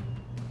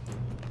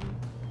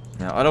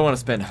 Now, I don't want to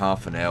spend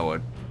half an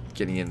hour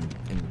getting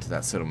into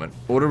that settlement.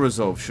 Auto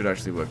resolve should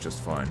actually work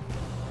just fine.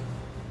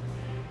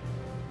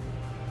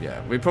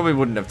 Yeah, we probably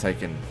wouldn't have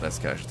taken less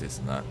casualties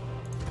than that.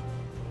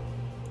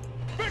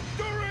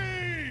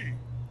 Victory!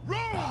 Rome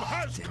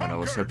has Damn it, I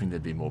was conquered! hoping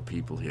there'd be more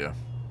people here.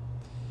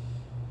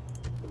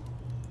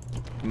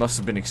 Must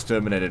have been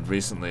exterminated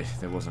recently.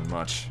 There wasn't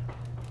much.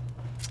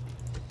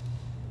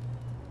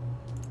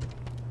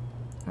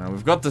 Now,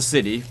 we've got the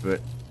city,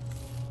 but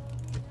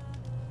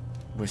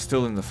we're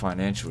still in the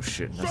financial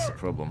shit, and that's the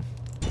problem.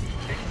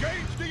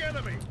 Engage the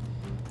enemy!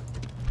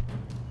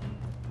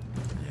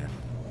 Yeah.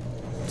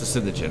 Just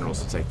send the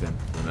generals to take them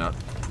out.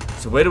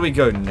 So where do we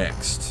go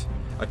next?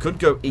 I could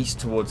go east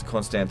towards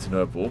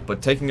Constantinople,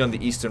 but taking on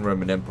the Eastern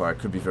Roman Empire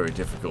could be very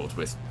difficult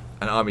with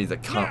an army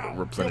that can't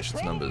replenish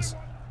its numbers.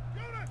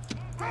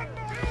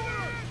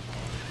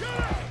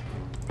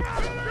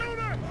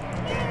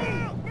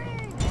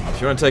 If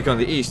you want to take on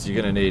the East, you're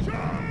going to need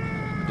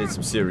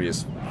some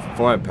serious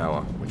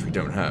firepower, which we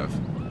don't have.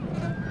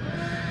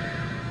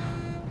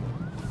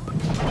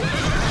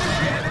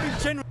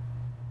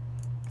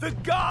 The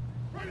god!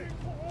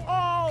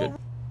 Oh!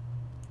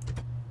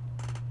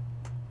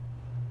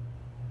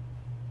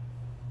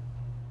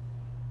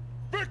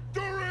 Good.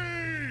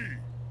 Victory!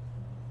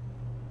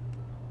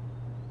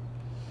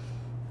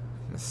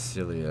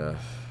 Massilia.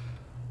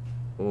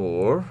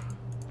 Or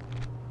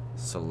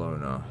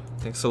Salona.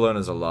 I think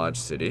Salona's a large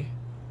city.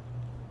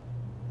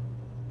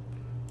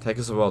 Take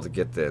us a while to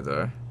get there,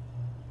 though.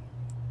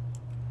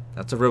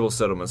 That's a rebel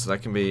settlement, so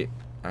that can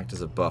act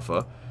as a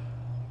buffer.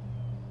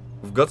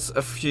 We've got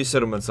a few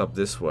settlements up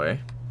this way.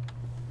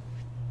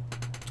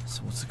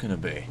 So what's it gonna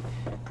be?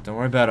 Don't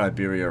worry about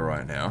Iberia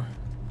right now.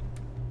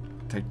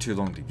 Take too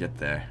long to get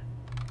there.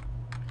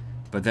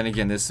 But then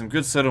again, there's some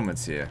good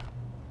settlements here.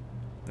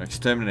 And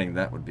exterminating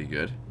that would be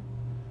good.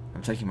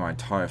 I'm taking my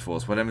entire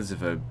force. What happens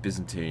if a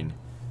Byzantine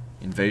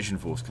invasion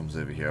force comes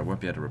over here? I won't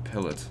be able to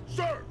repel it.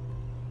 Sir!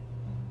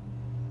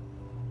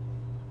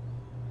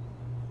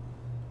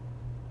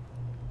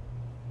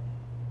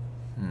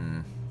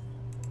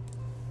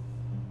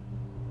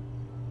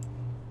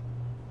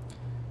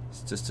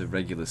 It's just a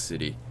regular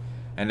city.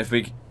 And if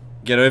we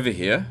get over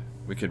here,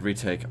 we could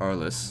retake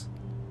Arlis.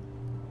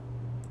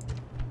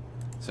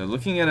 So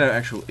looking at our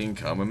actual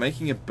income, we're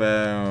making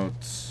about...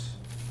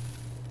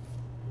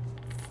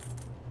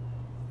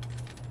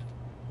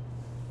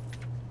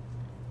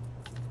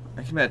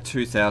 making about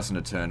 2,000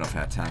 a turn off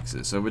our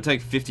taxes. So it would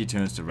take 50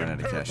 turns to run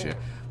out of cash here.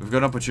 We've got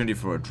an opportunity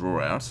for a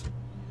draw out.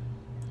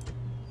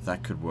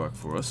 That could work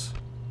for us.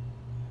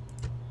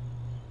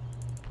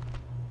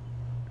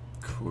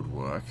 Could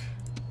work.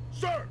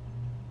 Sir!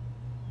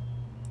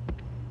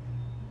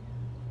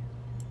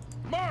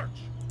 March!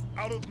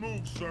 Out of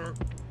move, sir.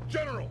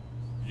 General!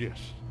 Yes.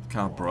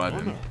 Can't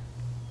bribe him.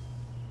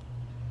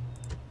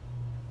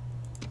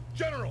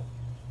 General!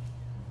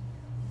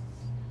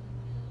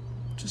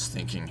 Just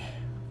thinking.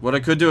 What I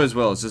could do as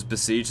well is just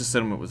besiege the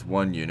settlement with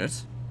one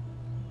unit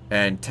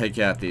and take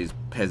out these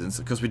peasants,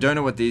 because we don't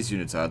know what these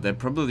units are. They're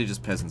probably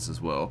just peasants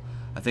as well.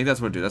 I think that's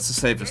what I'd do. That's the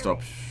safest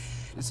option.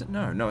 Is it?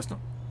 No, no, it's not.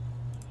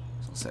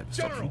 It's not the safest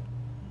option.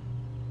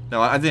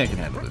 No, I think I can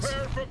handle this.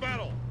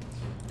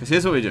 Because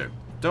here's what we do.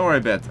 Don't worry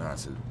about... Oh,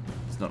 it's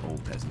not all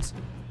peasants.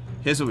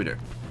 Here's what we do.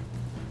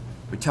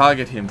 We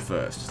target him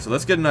first. So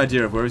let's get an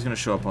idea of where he's going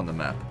to show up on the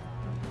map.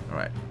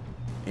 Alright.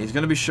 He's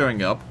going to be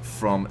showing up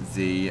from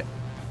the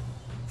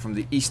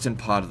eastern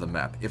part of the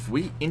map. If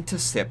we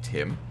intercept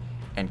him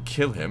and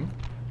kill him,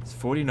 it's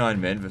 49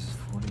 men versus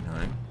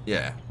 49.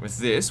 Yeah, with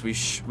this,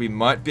 we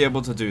might be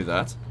able to do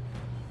that.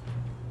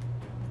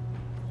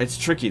 It's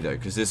tricky though,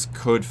 because this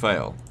could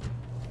fail.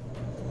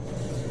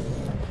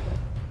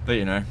 But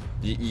you know,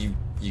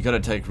 you got to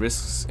take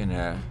risks in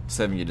a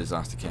 7-year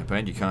disaster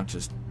campaign. You can't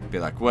just be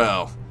like,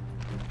 well,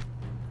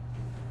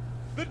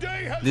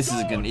 this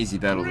is an easy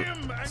battle,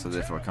 so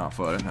therefore I can't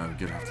fight it. No, we're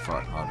gonna have to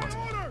fight hard ones.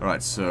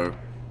 Alright, so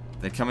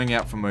they're coming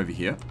out from over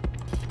here.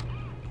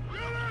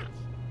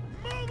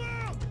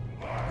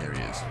 There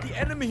he is. The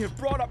enemy have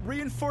brought up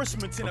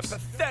reinforcements in a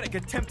pathetic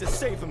attempt to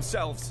save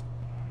themselves.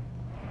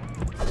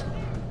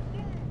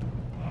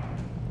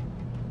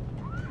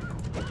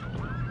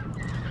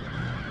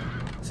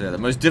 So the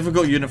most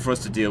difficult unit for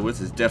us to deal with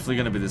is definitely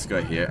going to be this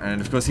guy here,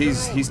 and of course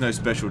he's no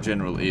special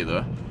general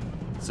either,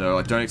 so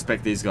I don't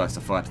expect these guys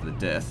to fight to the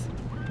death.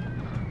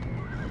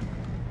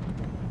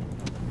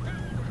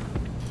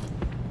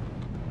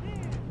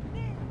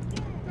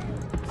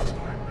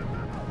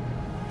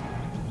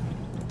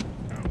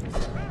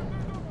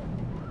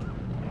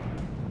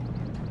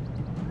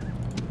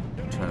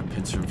 Trying to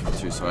pincer him from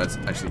 2 sides.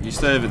 Actually, you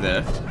stay over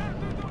there.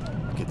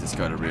 Get this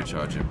guy to rear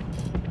charge him.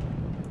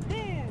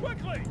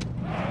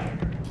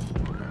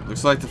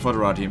 Looks like the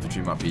Foderati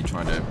infantry might be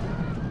trying to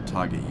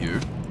target you.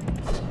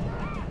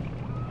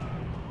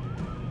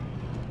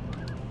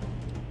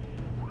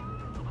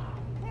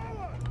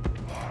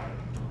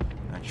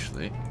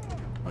 Actually,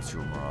 what's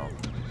your morale?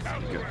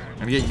 I'm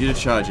gonna get you to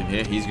charge in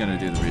here. He's gonna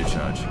do the rear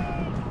charge.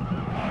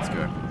 Let's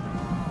go.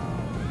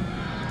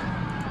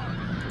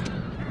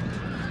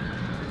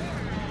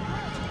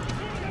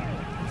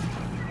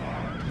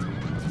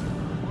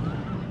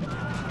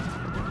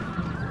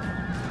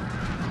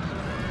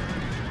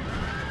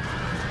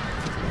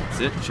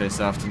 It. Chase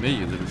after me,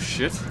 you little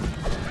shit.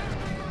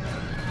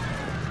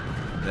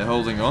 They're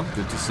holding on.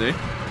 Good to see.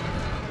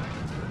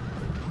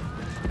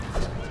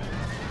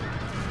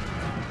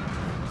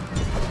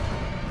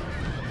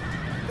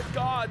 The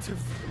gods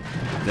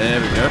have...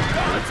 There we go.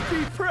 Gods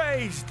be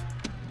praised!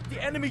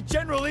 The enemy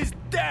general is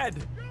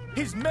dead!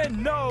 His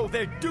men know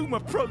their doom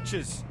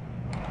approaches!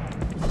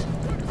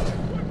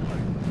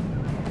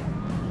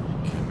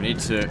 Okay, we need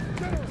to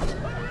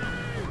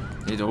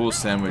whole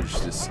sandwich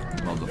this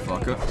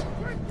motherfucker.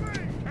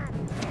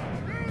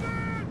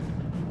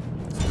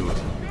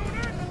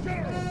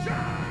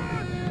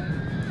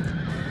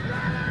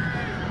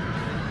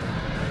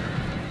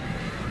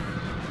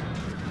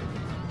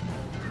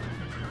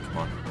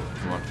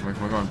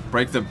 Come on,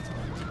 break them.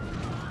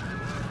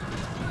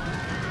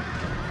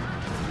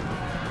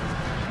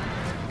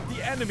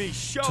 The enemy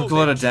took a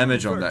lot of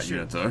damage on that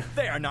unit though.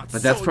 They are not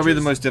but that's probably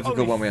the most soldiers,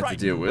 difficult one we have to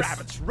deal with.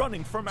 Rabbits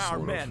running from our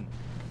men.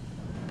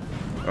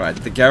 Alright,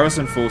 the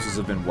garrison forces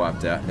have been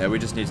wiped out. Now we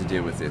just need to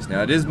deal with this.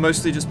 Now it is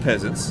mostly just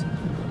peasants,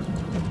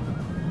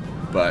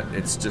 but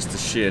it's just the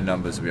sheer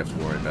numbers we have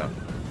to worry about.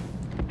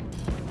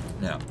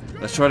 Now,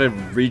 let's try to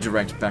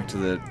redirect back to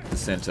the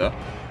center.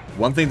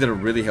 One thing that'll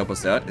really help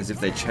us out is if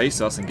they chase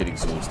us and get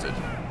exhausted.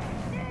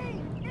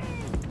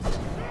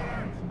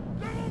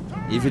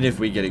 Even if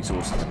we get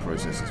exhausted in the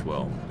process as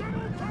well.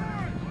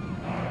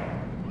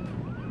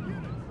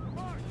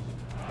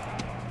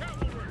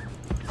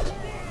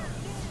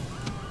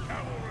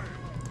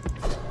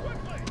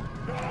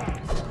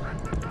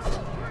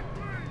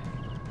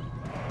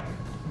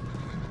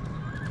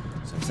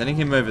 Sending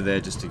him over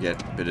there just to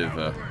get a bit of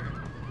a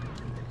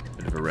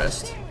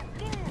rest.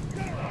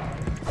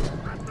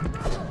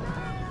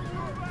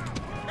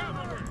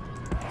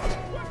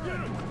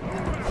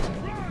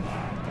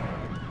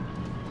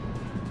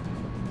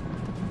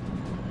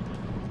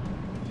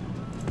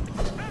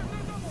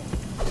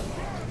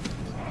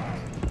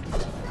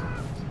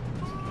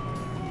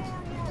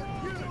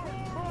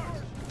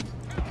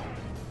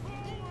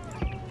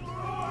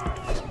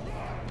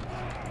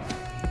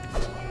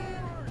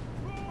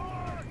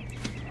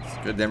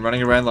 Good, them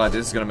running around like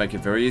this is going to make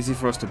it very easy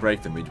for us to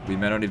break them. We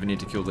may not even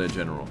need to kill their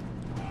general.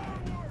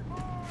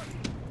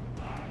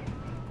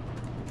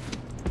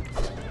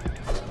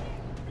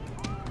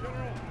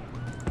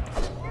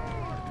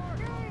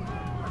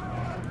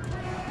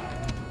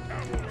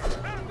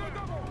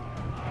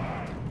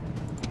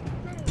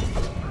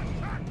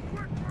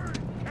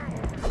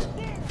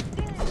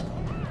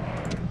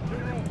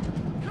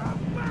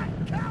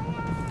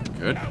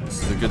 Good,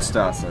 this is a good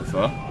start so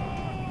far.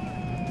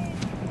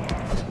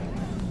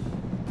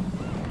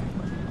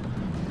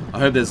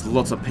 I hope there's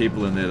lots of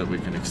people in there that we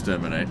can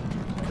exterminate,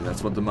 because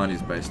that's what the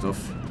money's based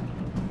off.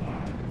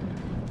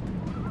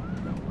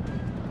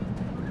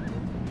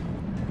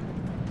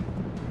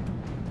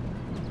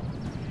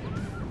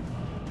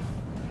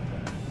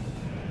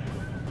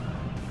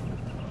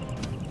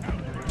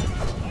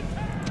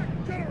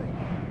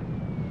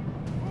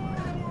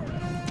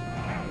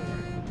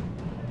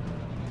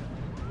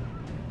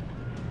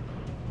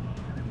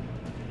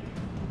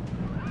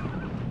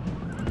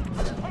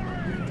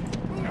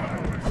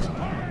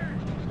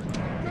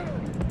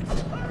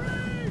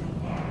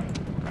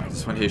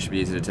 This one here should be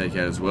easy to take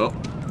out as well.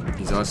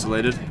 He's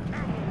isolated.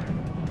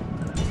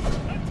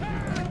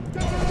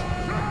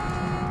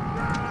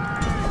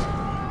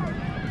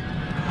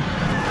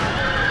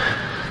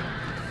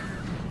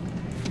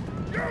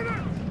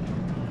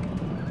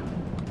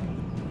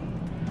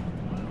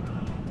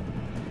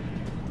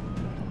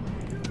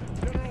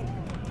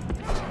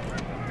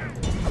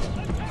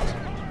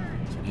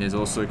 He's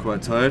also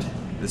quite tired.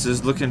 This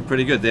is looking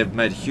pretty good. They've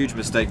made a huge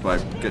mistake by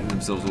getting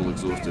themselves all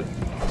exhausted.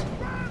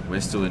 We're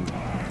still in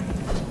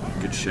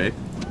good shape.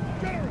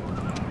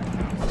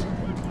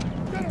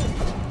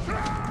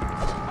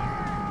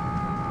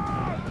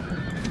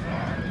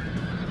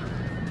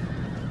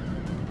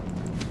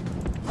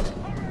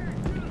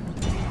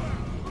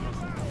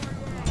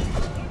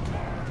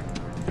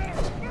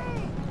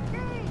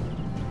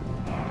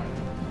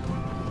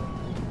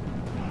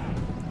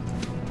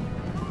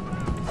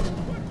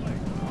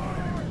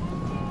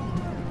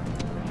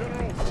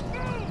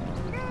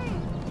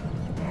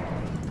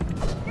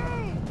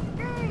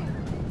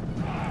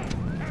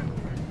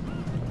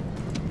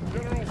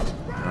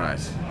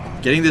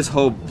 Getting this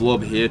whole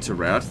blob here to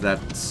rout,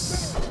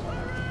 that's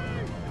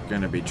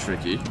gonna be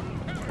tricky.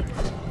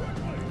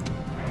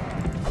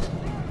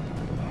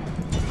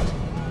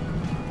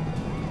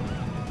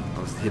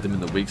 I'll hit them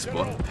in the weak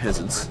spot, the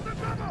peasants.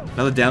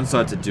 Another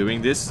downside to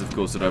doing this is, of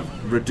course, that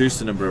I've reduced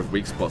the number of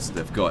weak spots that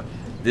they've got.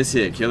 This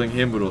here, killing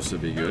him would also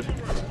be good.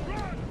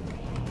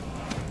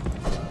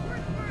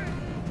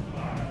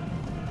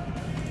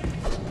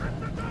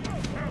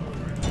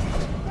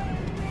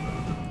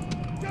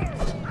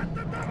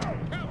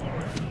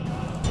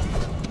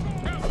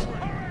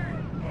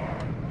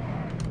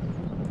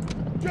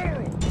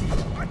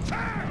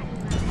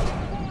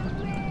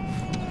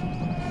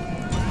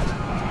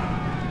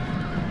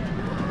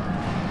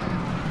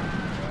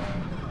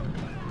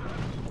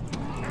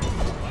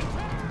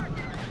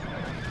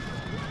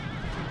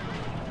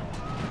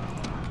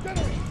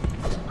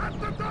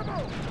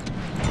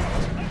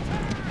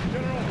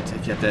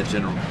 Take out that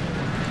general.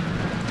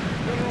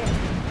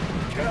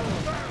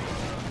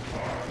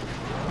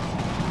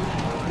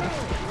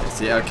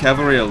 See, our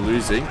cavalry are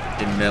losing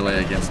in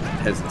melee against the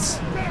peasants.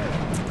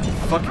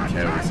 Fucking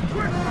cowards.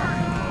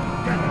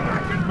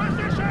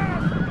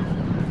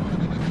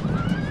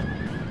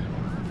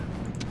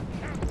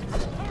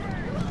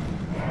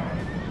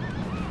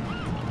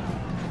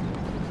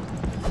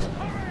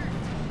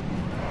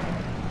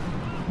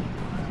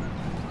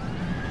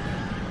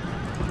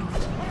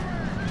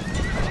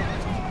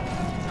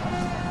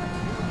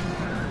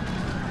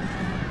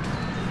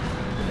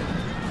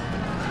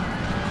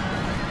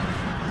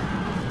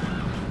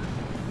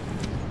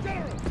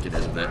 Get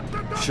out of there.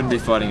 Shouldn't be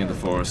fighting in the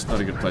forest. Not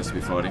a good place to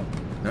be fighting.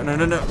 No, no,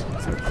 no, no.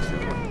 Sorry,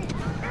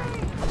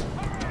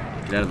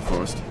 get out of the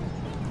forest.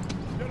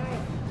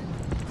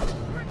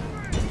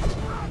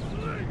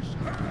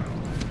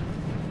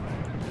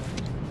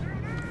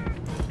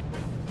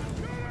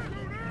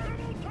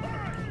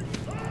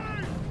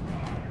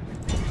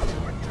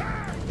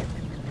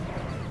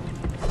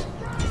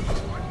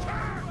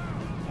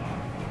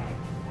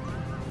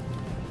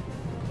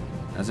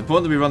 Now, it's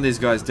important that we run these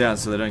guys down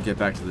so they don't get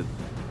back to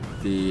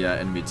the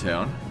enemy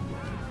town.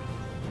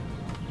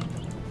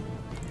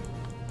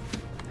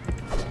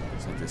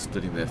 Looks like they're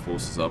splitting their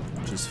forces up,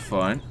 which is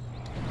fine.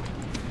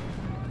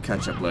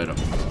 Catch up later.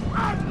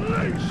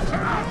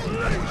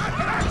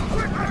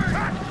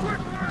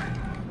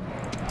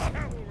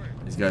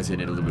 These guys here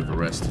need a little bit of a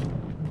rest.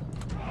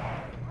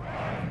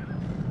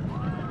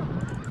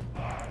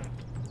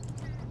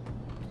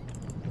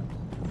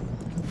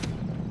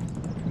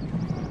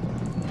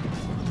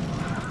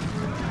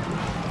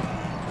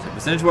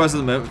 Percentage-wise at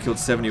the moment, we've killed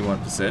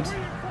 71%.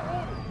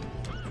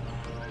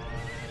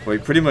 Well, we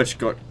pretty much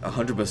got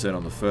 100%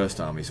 on the first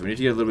army, so we need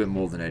to get a little bit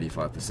more than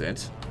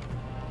 85%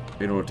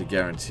 in order to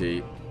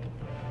guarantee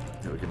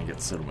that we're going to get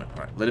the settlement.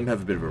 Alright, let him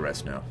have a bit of a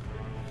rest now.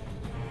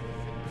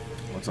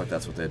 Looks like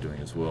that's what they're doing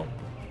as well.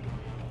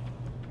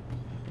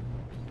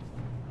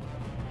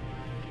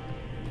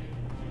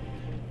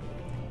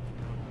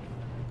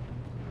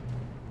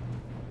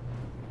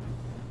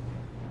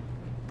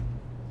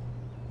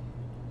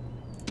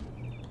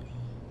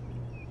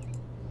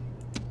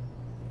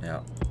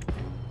 Now,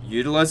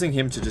 utilizing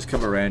him to just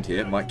come around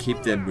here might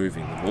keep them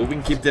moving. The more we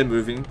can keep them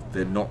moving,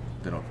 they're not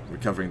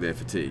recovering their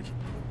fatigue.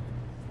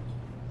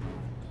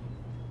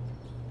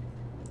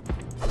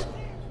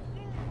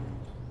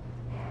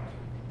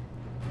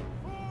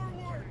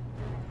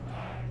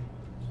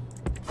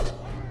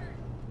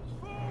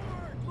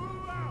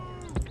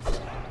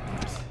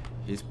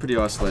 He's pretty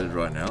isolated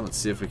right now. Let's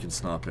see if we can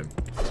snipe him.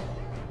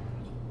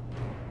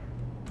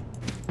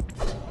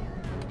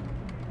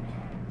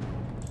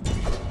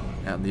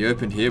 Out in the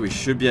open here, we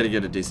should be able to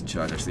get a decent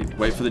charge. Actually,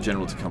 wait for the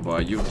general to come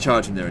by. You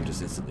charge in there and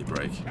just instantly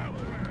break. There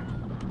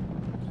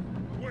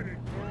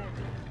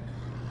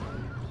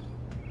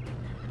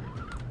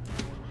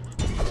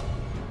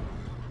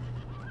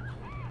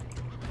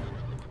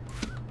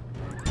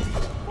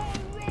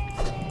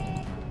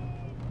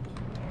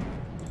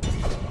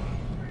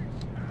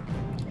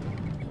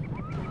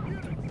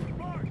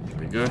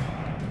we go.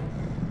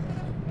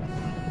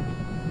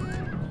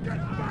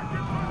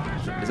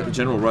 Is that the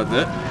general right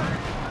there?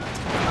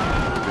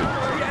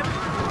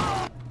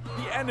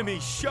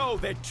 Enemies show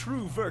their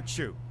true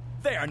virtue.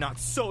 They are not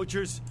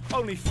soldiers,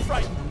 only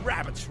frightened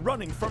rabbits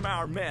running from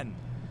our men.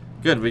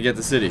 Good, we get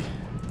the city.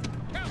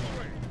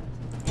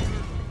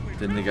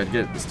 Didn't think I'd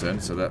get it this turn,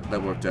 so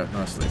that worked out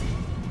nicely.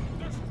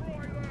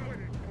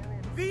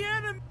 The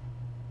enemy.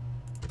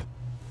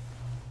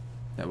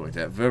 That worked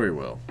out very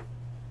well.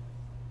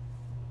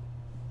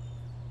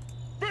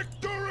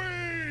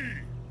 Victory!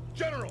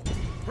 General,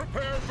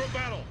 prepare for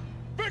battle.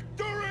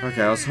 Victory!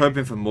 Okay, I was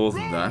hoping for more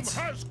than Rome that.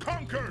 has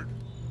conquered.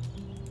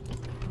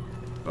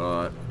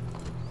 But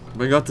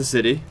we got the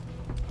city.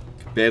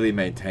 Could barely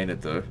maintain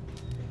it though.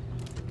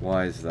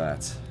 Why is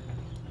that?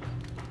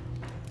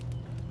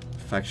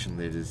 Faction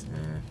leaders.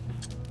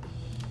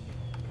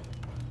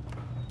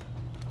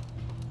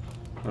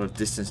 A lot of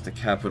distance to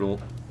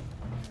capital.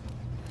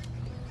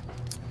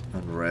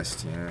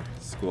 Unrest, yeah.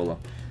 Squalor.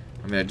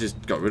 I mean, I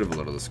just got rid of a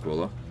lot of the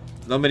squalor.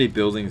 Not many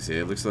buildings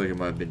here. Looks like it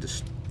might have been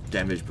just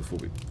damaged before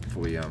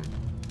we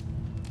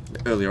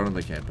earlier on in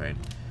the campaign.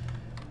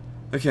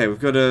 Okay, we've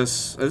got a...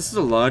 this is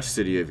a large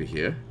city over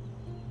here.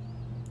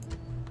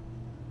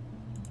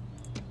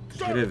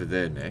 Head over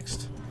there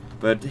next.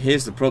 But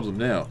here's the problem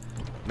now.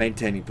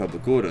 Maintaining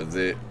public order.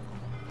 They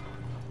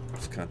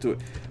just can't do it.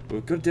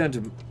 We've got it down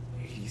to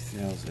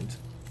 80,000.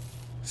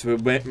 So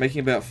we're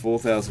making about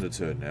 4,000 a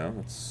turn now.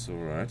 That's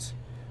alright.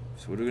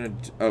 So what are we going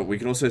to do? Oh, we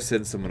can also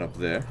send someone up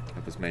there.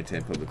 Help us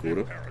maintain public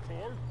order.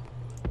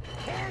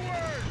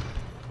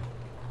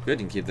 Good,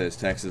 and keep those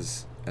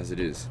taxes as it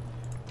is.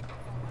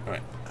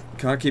 Alright.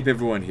 Can't keep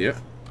everyone here.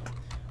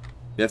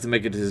 We have to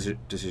make a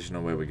decision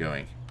on where we're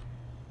going.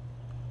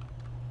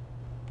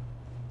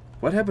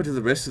 What happened to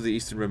the rest of the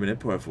Eastern Roman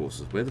Empire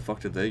forces? Where the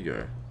fuck did they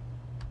go?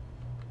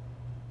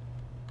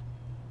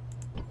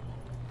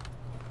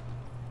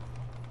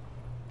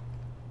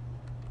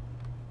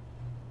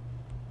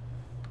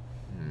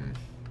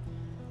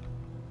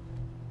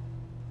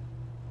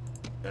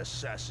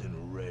 Assassin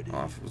ready. Oh,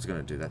 I was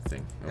gonna do that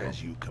thing. Oh, well.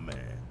 As you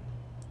command.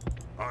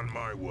 On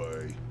my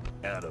way.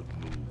 Out of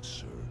mood,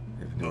 sir. I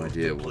have no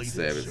idea what's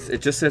there.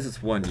 It just says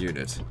it's one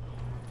unit.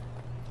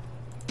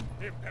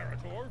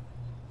 Imperator.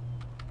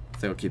 I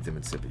think I'll keep them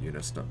in separate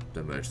units, not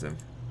don't merge them.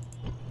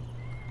 I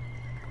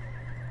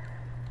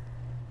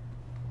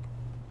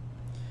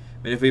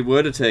mean, if we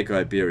were to take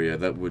Iberia,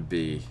 that would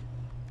be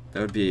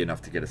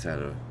enough to get us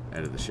out of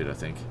the shit, I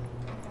think.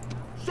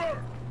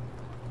 Sir.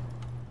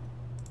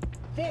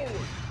 Forward.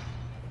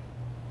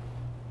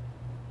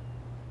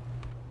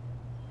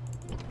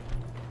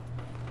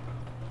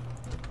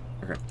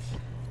 Okay.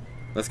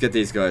 Let's get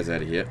these guys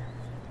out of here.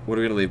 What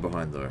are we going to leave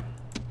behind, though?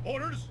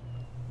 Orders.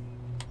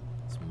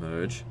 Let's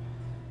merge.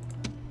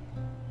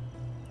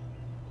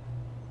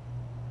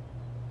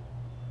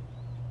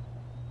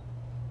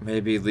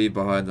 Maybe leave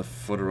behind the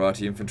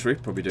Foderati infantry.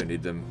 Probably don't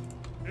need them.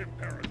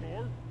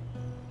 Imperator.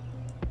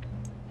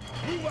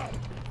 Move out.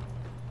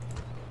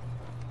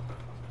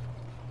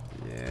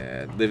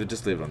 Yeah,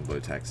 just leave it on low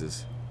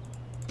taxes.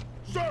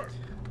 Sir.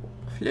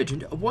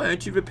 Legend, why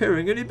aren't you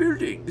repairing any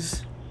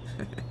buildings?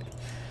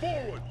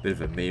 Forward. Bit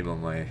of a meme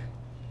on my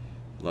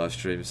live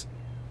streams.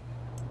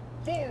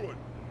 Forward.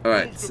 All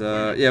right,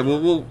 so yeah,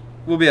 we'll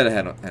be able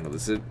to handle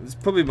this. It's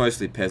probably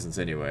mostly peasants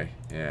anyway.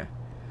 Yeah,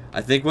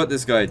 I think what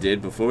this guy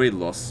did before he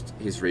lost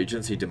his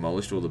regions, he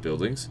demolished all the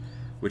buildings,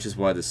 which is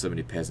why there's so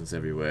many peasants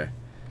everywhere.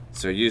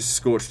 So he used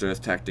scorched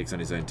earth tactics on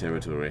his own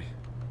territory.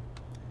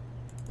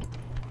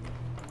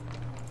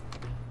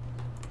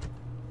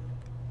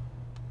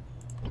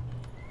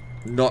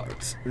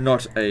 not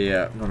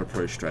a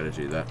pro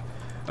strategy there.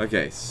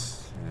 Okay,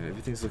 so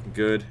everything's looking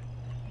good.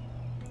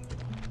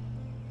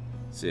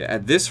 So yeah,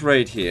 at this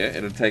rate here,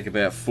 it'll take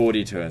about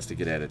 40 turns to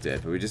get out of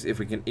debt. But if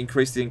we can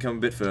increase the income a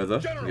bit further,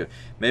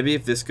 maybe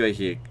if this guy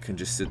here can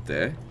just sit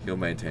there, he'll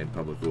maintain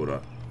public order.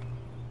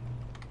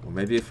 Or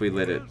maybe if we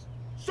let it.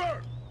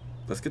 Sir.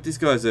 Let's get these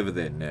guys over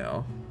there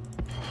now.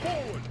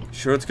 Forward.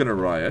 Sure, it's gonna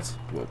riot.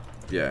 Well,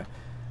 yeah.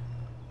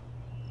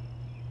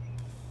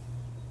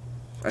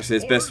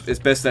 Actually, it's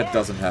best that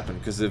doesn't happen,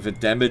 because if it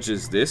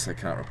damages this, I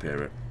can't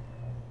repair it.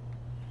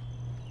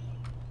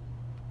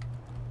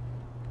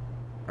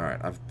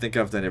 Alright, I think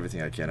I've done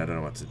everything I can. I don't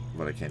know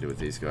what I can do with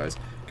these guys.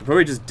 Could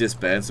probably just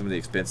disband some of the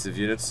expensive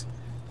units,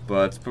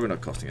 but it's probably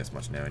not costing us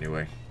much now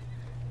anyway.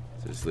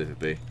 So just leave it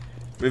be.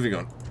 Moving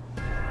on.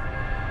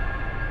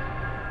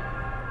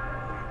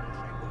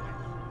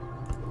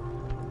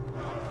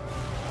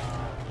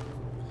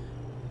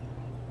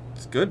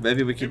 It's good.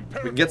 Maybe we can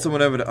get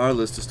someone over to our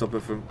list to stop it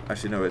from.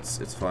 Actually, no,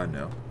 it's fine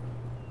now.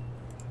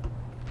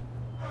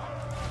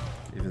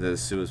 Even though the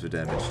sewers were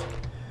damaged.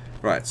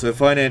 Right. So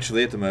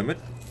financially, at the moment.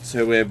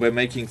 So we're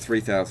making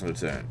 3,000 a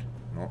turn.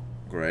 Not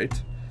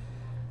great.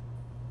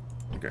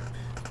 Okay.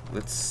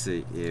 Let's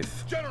see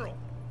if General.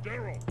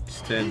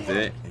 stand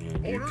there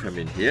and you come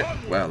in here.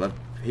 Wow,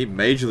 he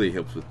majorly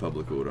helps with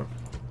public order.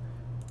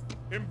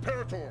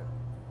 Imperator.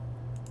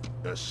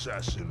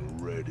 Assassin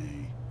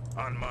ready.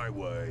 On my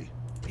way.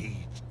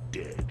 He's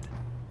dead.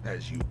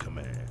 As you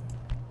command.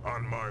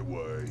 On my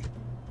way.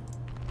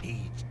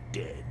 He's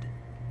dead.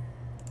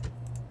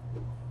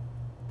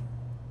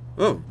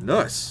 Oh,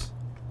 nice.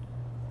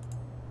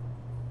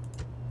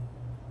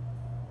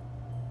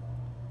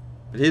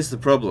 But here's the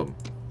problem.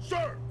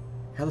 Sir.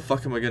 How the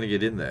fuck am I going to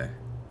get in there?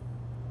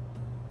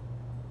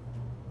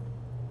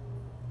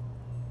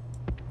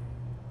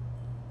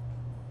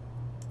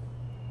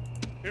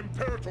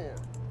 Imperator.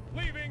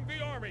 Leaving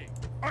the army.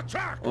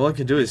 Attack. All I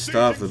can do is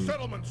starve them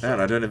Settlement, out.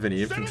 sir. I don't have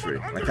any infantry.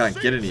 Settlement I can't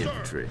get any under siege,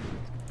 infantry.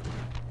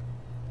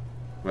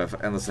 Well,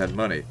 unless I had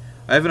money.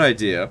 I have an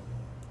idea.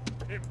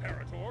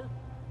 Imperator.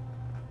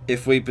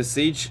 If we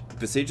besiege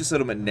a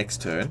settlement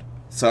next turn,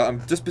 so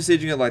I'm just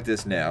besieging it like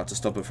this now to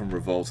stop it from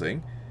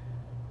revolting.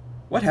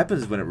 What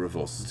happens when it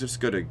revolts? Does it just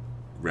go to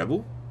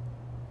rebel?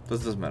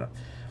 Doesn't matter.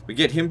 We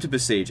get him to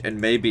besiege, and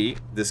maybe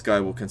this guy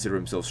will consider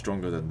himself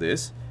stronger than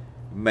this.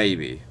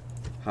 Maybe.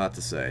 Hard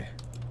to say.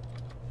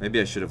 Maybe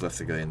I should have left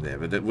the guy in there,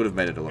 but that would have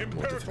made it a lot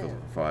more difficult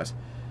to fight.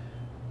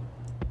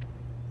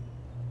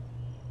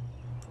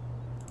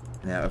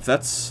 Now, if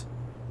it's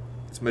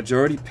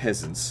majority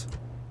peasants.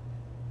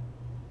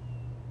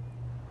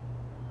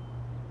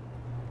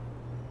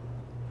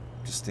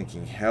 Just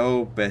thinking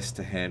how best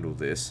to handle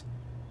this.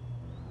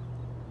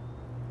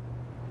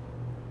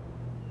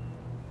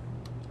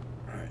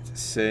 Alright,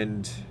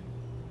 send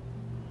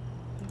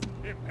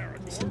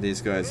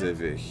these guys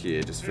over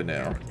here just for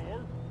now.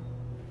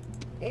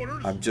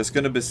 I'm just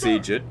going to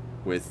besiege it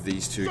with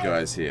these two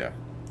guys here.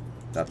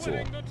 That's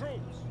all.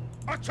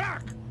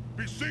 Attack!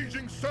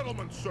 Besieging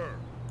settlement, sir.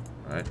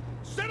 Alright.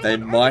 They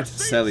might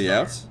sally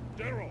out.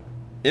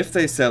 If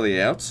they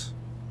sally out,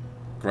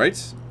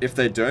 great. If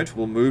they don't,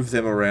 we'll move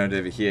them around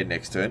over here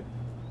next turn.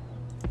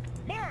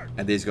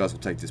 And these guys will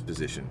take this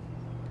position.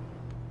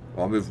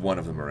 Well, I'll move one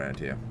of them around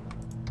here.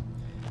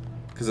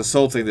 Because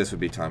assaulting this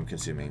would be time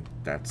consuming.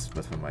 That's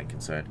my main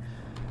concern.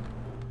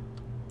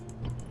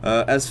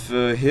 As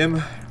for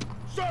him...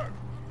 Sir!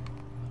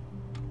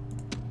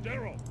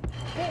 General,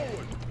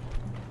 forward!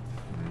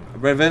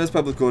 Ravenna's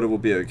public order will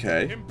be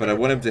okay, but I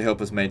want him to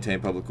help us maintain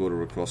public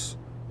order across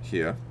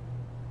here.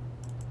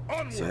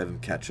 Onward. So have him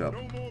catch up.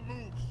 No more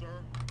moves,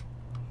 sir.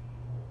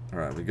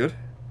 Alright, we good?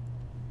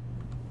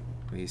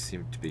 We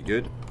seem to be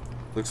good.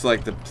 Looks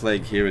like the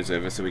plague here is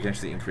over, so we can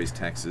actually increase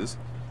taxes.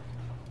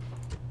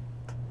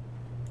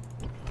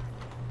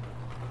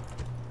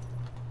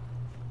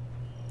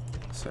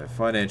 So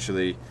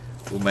financially,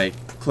 we'll make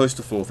close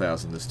to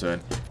 4,000 this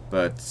turn,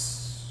 but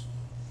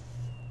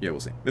yeah, we'll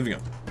see. Moving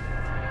on.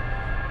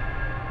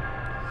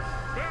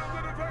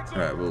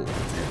 Alright, we'll take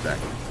it back.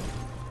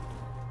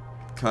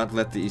 Can't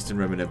let the Eastern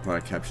Roman Empire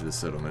capture the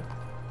settlement.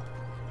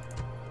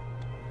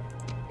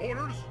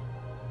 Orders.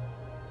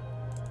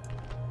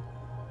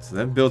 So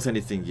they haven't built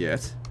anything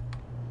yet.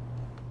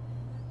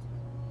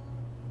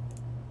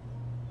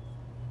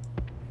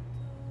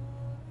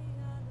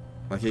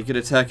 Like, he could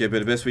attack it, but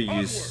the best we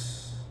use...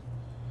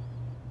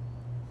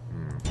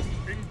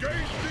 Engage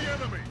the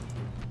enemy.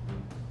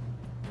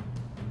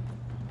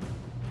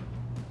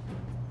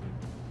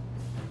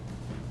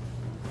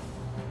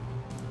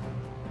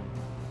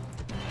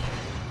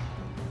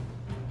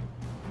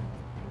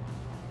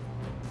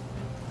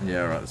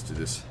 Yeah, alright, let's do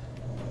this.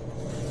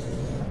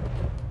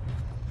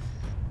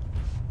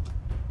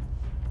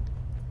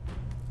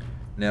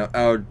 Now,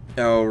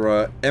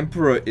 our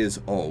Emperor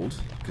is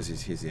old, because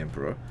he's the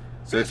Emperor.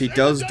 So if he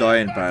does die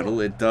in battle,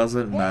 it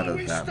doesn't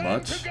matter that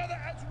much.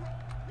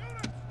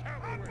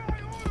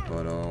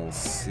 But I'll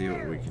see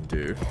what we can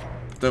do.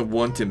 Don't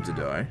want him to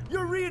die.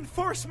 Your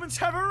reinforcements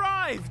have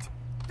arrived!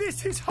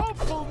 This is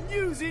hopeful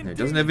news indeed. He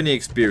doesn't have any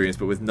experience,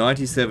 but with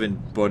 97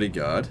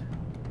 bodyguard,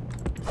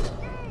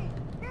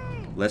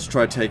 let's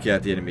try to take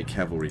out the enemy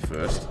cavalry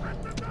first.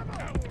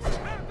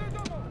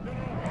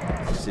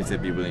 See if they'd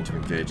be willing to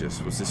engage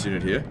us. What's this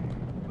unit here?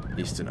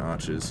 Eastern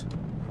Archers.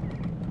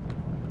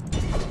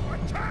 If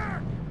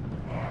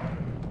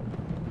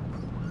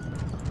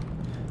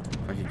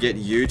I could get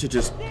you to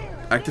just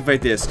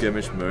activate their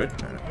skirmish mode.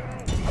 No.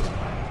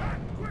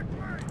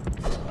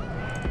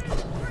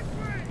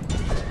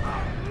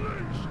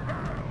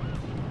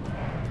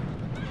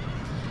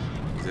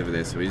 He's over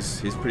there, so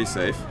he's pretty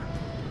safe.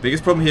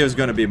 Biggest problem here is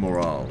going to be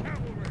morale.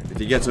 If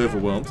he gets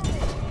overwhelmed.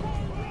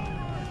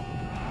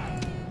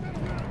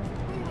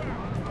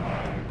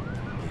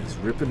 He's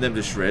ripping them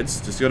to shreds.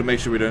 Just got to make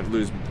sure we don't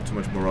lose too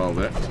much morale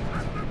there.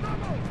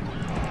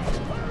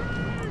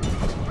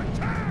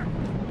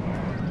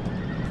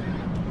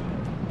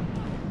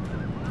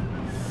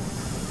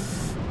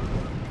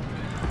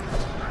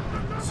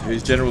 So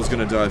whose general's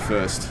going to die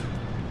first?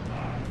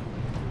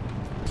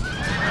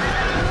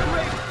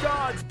 Great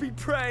gods be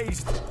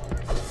praised.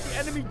 The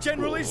enemy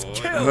general is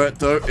killed. It hurt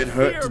though. It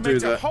hurt Fear to do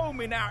makes a that.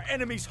 home in our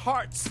enemies'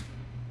 hearts.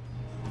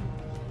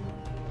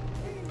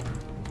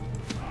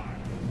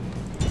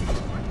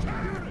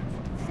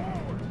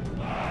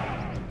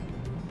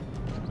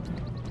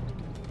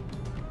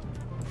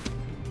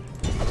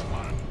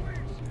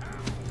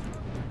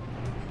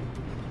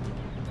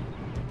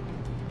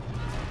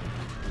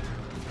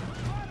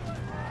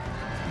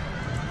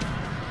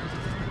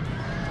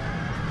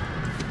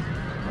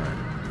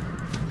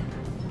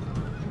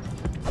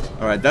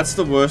 Alright, that's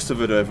the worst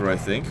of it over, I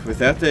think.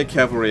 Without their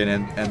cavalry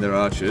and their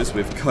archers,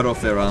 we've cut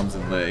off their arms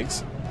and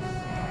legs.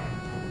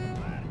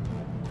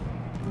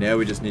 Now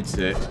we just need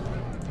to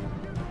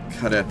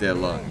cut out their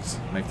lungs,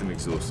 make them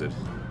exhausted.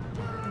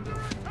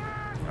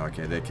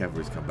 Okay, their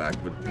cavalry's come back,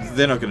 but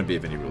they're not going to be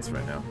of any real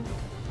threat now.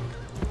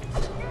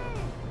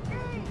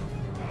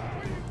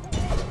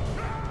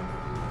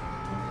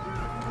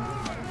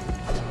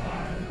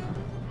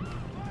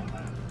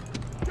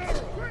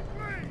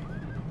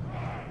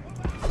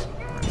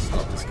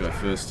 Go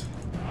first.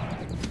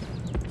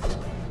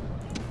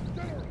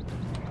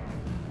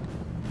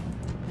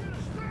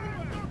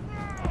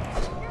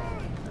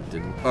 That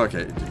didn't.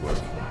 Okay, it did work.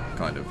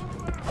 Kind of.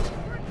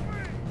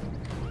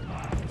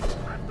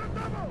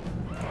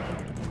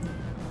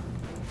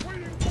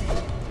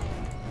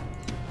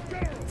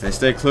 If they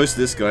stay close to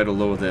this guy to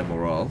lower their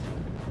morale.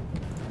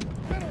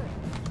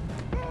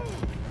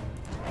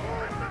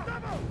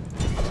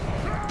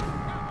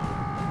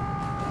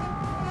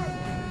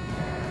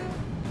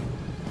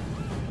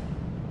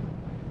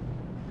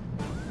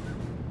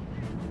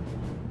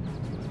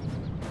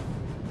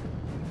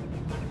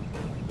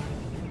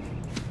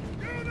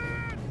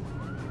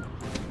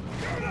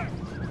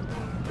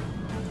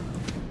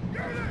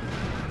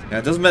 Now,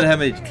 it doesn't matter how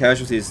many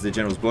casualties the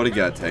general's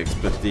bodyguard takes,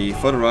 but the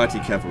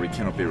Foderati cavalry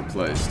cannot be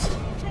replaced.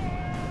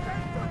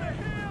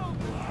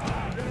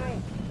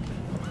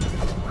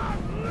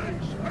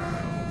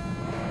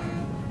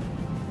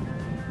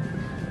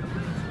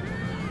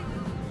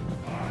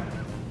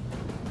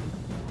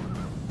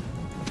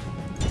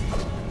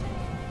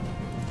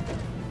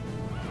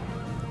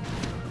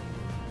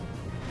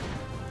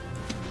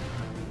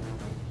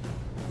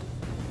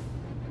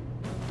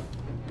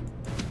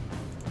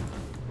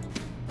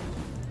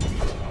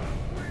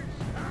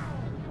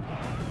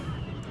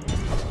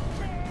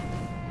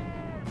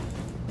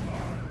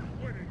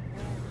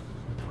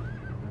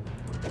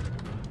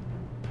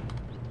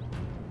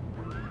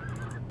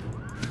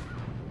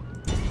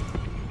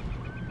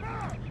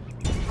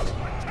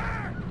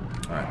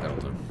 Alright, that'll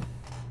do.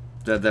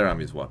 Their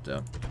army's wiped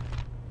out.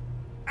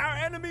 Our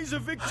enemies are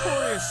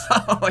victorious.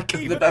 Oh my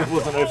god, the battle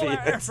wasn't over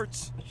yet.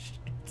 Efforts.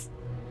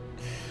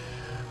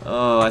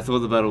 Oh, I thought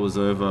the battle was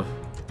over.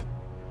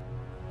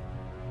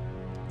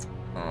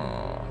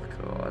 Oh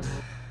god.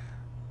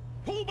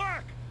 Pull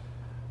back!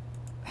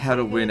 How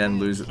to win and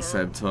lose at the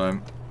same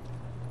time.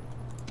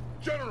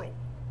 General!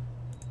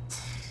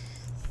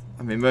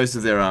 I mean, most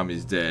of their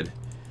army's dead.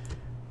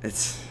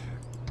 It's...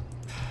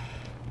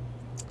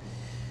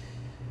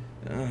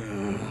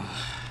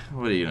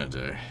 what are you gonna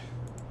do?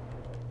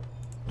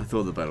 I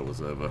thought the battle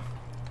was over.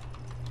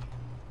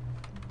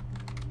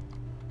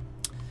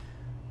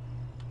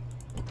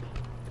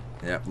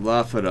 Yeah,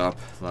 laugh it up,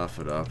 laugh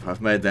it up.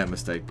 I've made that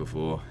mistake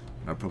before.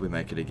 I'll probably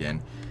make it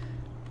again.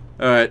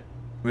 Alright,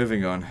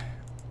 moving on.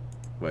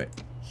 Wait.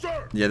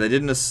 Sir! Yeah, they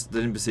didn't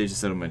besiege the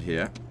settlement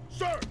here.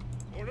 Sir!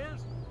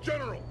 Orders!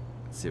 General!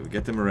 Let's see, we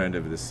get them around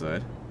over this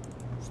side.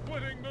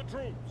 Splitting the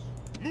troops!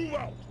 Move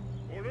out!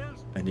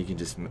 Orders! And you can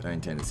just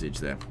maintain the siege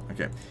there.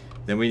 Okay.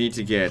 Then we need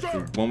to get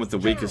the one with the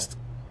weakest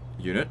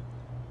unit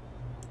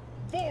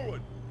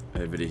Forward!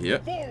 over to here.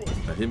 Forward!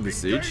 Let him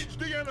besiege. Engage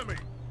the enemy!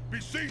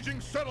 Besieging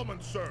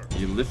settlements, sir!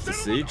 You lift the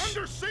Settlement siege,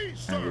 under siege,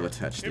 sir! and we'll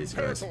attach these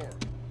guys. Imperator,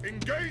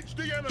 engage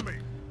the enemy!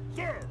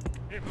 Sir!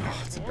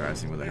 Oh, it's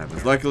embarrassing when that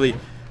happens. Luckily,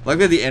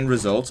 Luckily, the end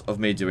result of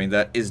me doing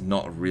that is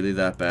not really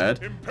that bad,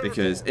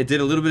 because it did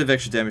a little bit of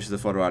extra damage to the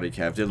Foderati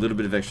Cav, did a little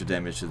bit of extra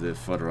damage to the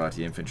Foderati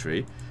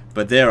Infantry,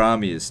 but their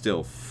army is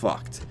still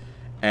fucked.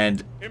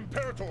 And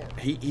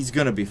he's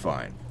gonna be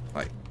fine.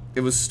 Like,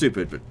 it was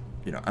stupid, but,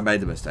 you know, I made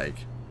the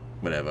mistake.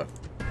 Whatever.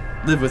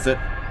 Live with it.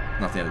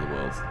 Not the end of the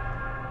world.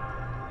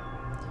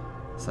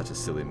 Such a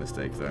silly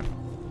mistake, though.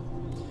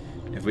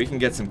 If we can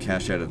get some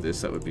cash out of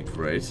this, that would be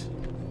great.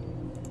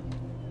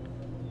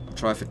 I'll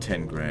try for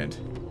 10 grand.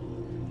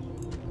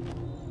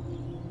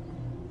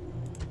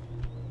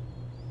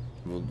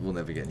 We'll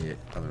never get any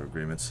other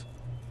agreements.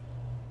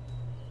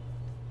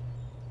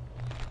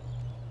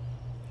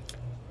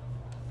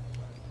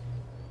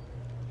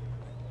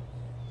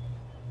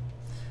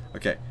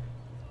 Okay.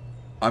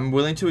 I'm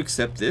willing to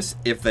accept this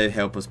if they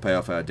help us pay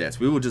off our debts.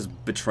 We will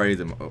just betray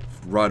them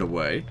right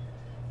away.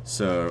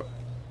 So,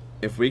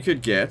 if we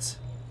could get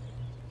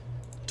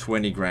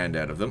 20 grand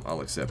out of them,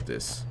 I'll accept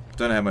this.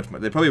 Don't know how much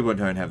money. They probably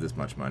don't have this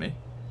much money.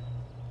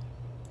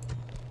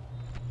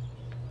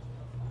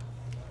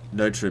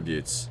 No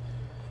tributes.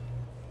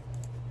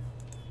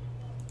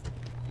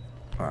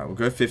 Alright, we'll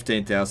go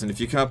 15,000. If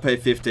you can't pay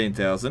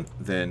 15,000,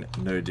 then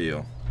no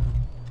deal.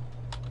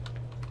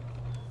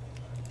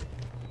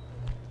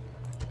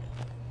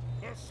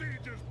 The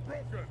siege is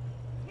broken.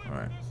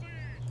 Alright.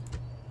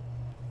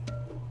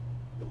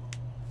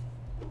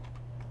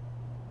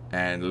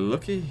 And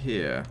looky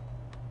here.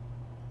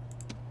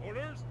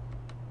 Orders.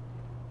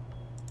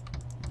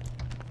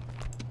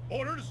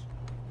 Orders.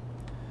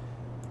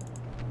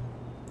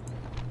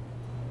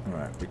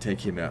 Alright, we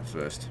take him out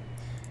first.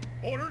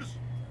 Orders.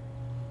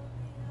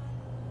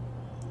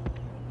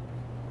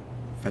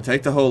 If I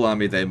take the whole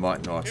army, they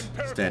might not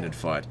stand and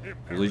fight.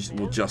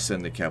 We'll just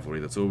send the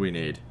cavalry, that's all we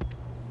need.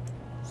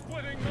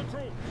 Splitting the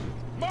troops.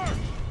 March!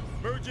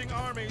 Merging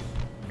armies.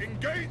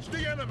 Engage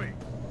the enemy.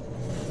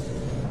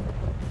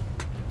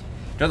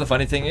 You know the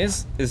funny thing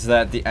is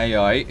that the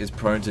AI is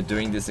prone to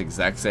doing this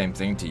exact same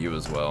thing to you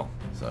as well.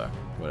 So,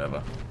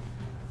 whatever.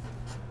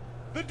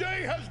 The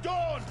day has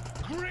dawned.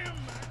 Grim.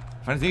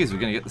 Funny thing is we're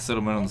going to get the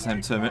settlement on the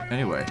same term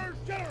anyway.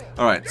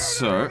 Alright,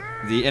 so,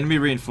 the enemy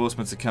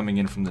reinforcements are coming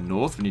in from the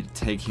north. We need to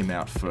take him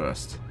out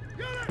first.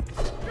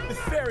 The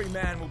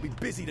ferryman will be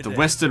busy today. The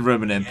Western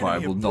Roman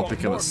Empire will not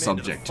become a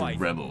subject to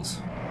rebels.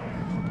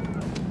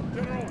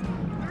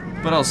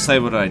 But I'll say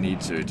what I need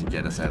to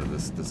get us out of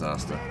this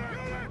disaster.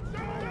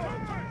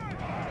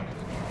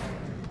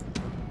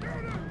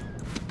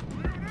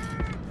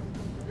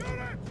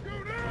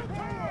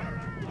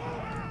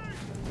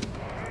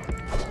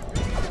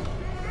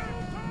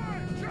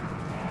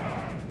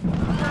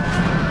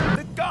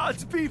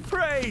 Be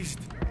praised!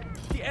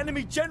 The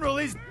enemy general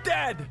is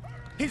dead!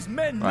 His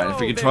men know. Right, if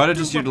we could try to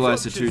just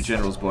utilize the 2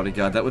 generals'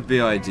 bodyguard, that would be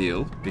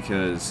ideal,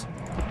 because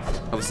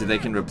obviously they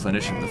can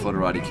replenish and the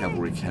Foderati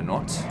cavalry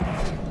cannot.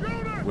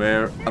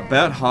 We're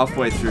about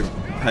halfway through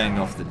paying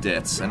off the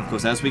debts, and of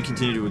course as we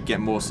continue to get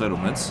more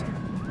settlements,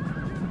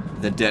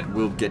 the debt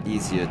will get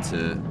easier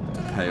to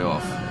pay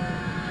off.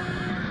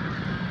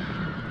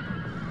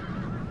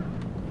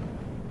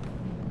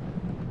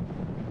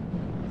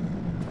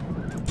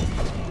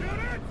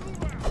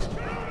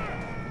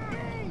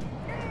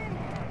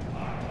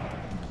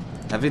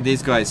 Having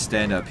these guys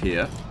stand up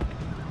here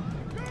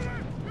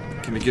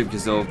can be good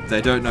because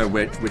they don't know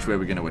which way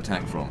we're going to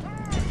attack from.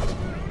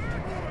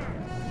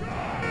 The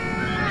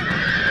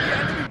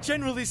enemy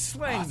general is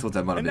slain. I thought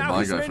that might have been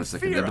my guy for a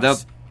second there, but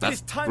that's it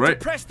is time great.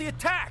 to press the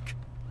attack.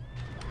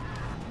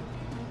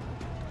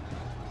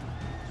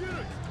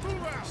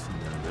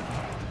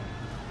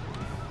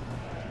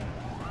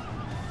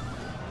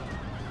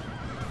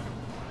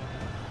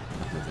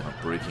 They're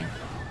not breaking.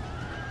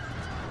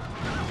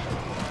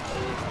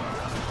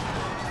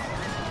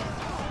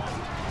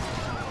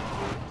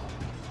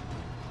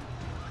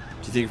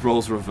 Do you think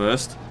roles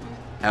reversed?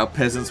 Our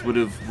peasants would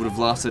have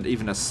lasted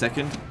even a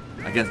second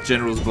against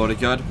General's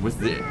bodyguard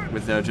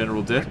with our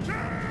general dead?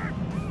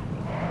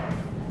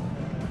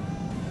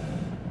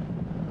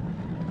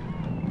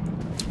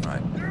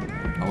 Right.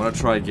 I want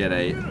to try and get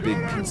a big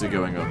pincer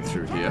going on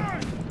through here.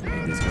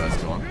 Get these guys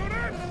gone.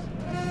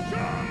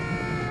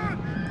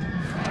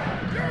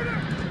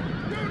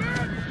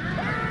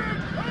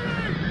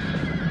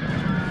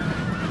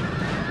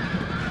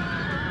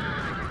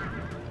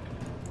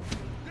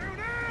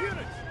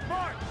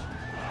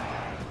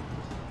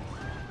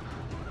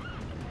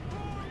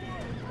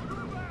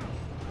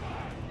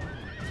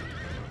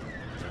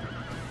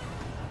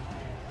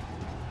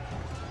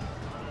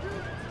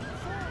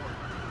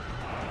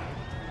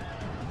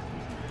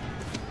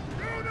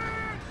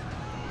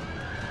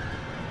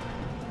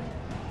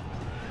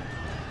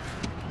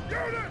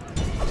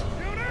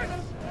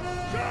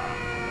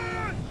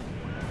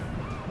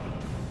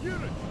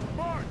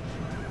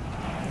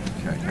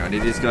 Okay, now I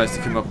need these guys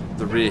to come up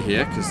the rear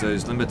here, because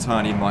those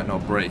Limitani might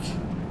not break.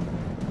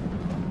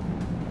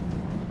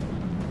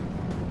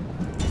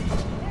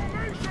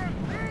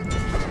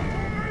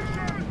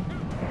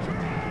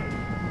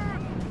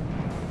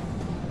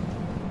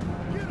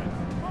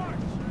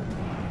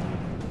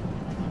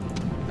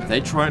 they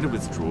trying to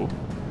withdraw?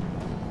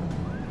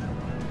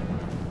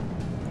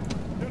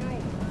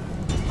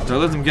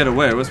 Don't let them get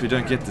away, or else we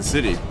don't get the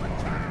city.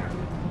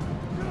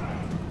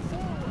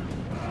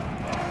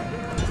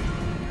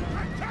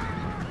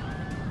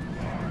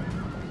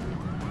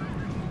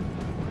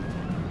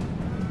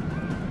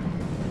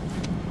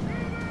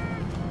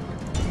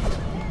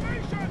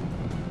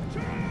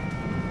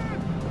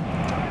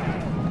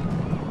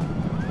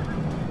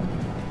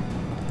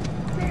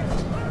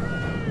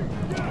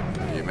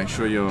 Make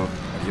sure you're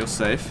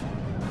safe.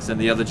 Send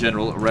the other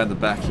general around the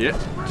back here.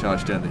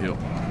 Charge down the hill.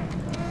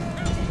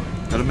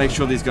 Gotta make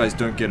sure these guys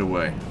don't get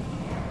away.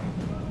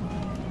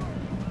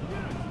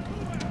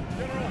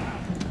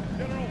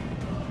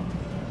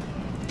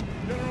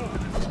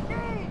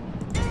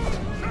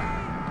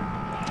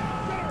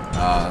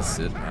 Ah, that's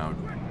it. Now,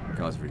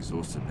 guys are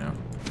exhausted now.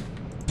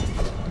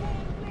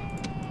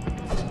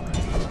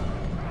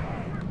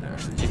 No,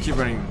 actually, you keep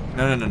running.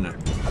 No. There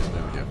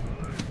we go.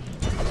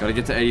 Gotta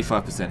get to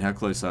 85%. How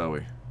close are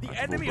we? The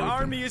enemy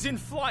army is in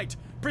flight.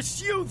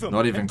 Pursue them.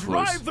 Not even and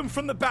close. Drive them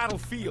from the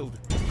battlefield.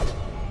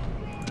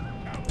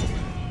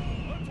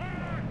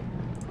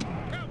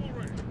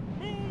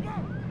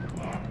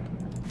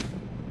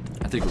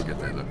 I think we'll get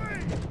there though.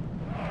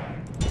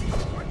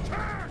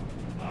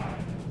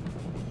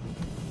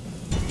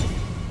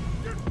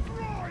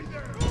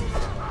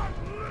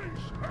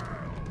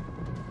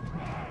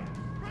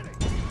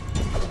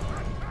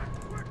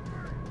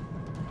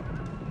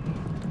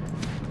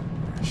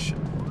 Shit.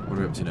 What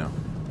are we up to now?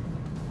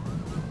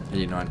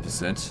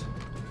 89%.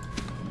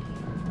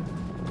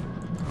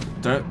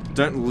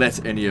 Don't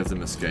let any of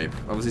them escape.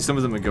 Obviously some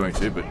of them are going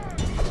to, but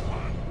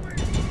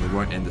we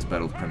won't end this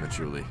battle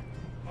prematurely.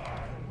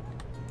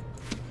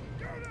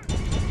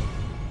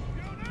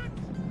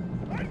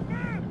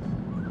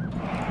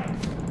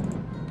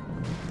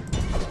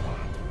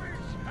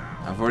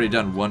 I've already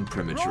done one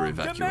premature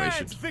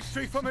evacuation.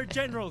 Victory from her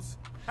generals.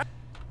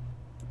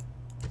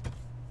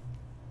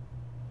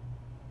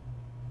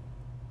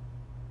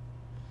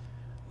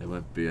 There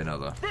won't be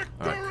another.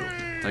 Alright, cool.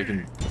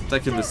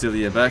 Taking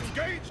Massilia back,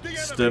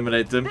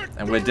 exterminate them,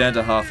 and we're down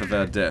to half of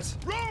our debt.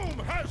 Rome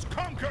has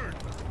conquered.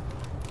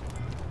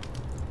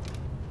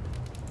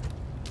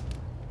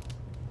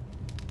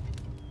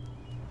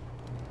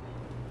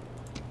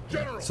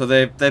 So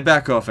they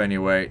back off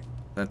anyway.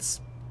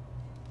 That's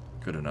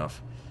good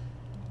enough.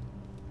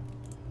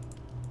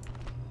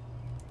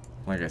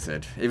 Like I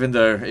said, even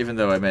though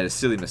I made a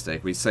silly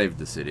mistake, we saved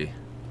the city.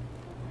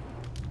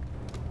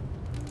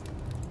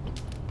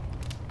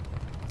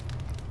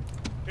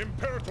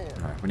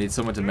 Alright, we need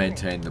someone to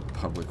maintain the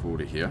public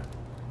order here.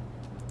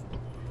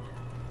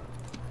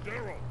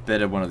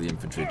 Better one of the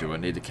infantry do it. I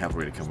need the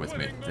cavalry to come with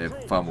me. They're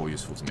far more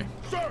useful to me.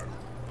 Sir,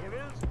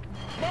 orders,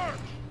 march.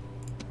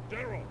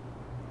 General,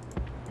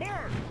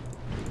 march.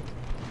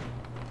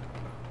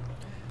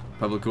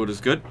 Public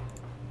order's good.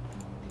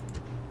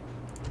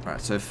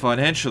 Alright, so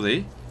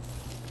financially,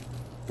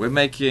 we're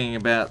making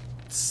about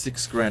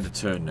 6 grand a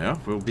turn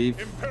now. We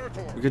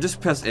could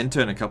just press N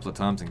turn a couple of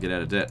times and get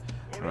out of debt.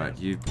 Alright,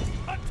 you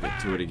get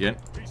to it again.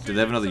 Do they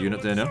have another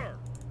unit there now?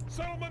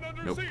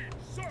 Nope.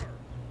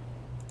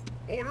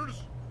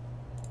 Orders.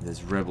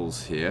 There's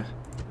rebels here.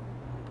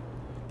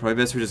 Probably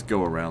best we just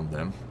go around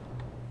them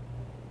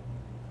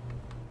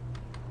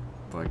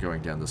by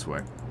going down this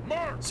way.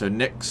 So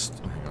next,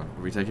 hang on,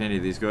 are we taking any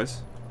of these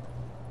guys?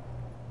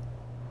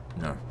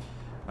 No.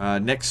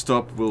 Next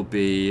stop will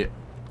be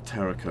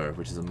Tarraco,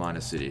 which is a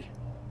minor city.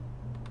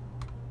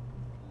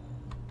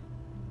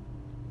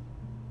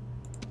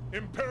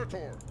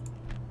 Imperator.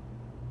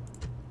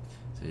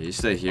 So you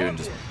stay here and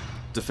just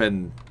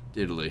defend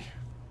Italy.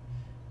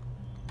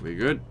 We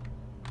good?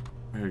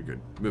 Very good.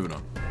 Moving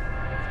on.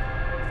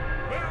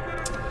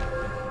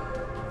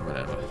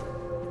 Whatever.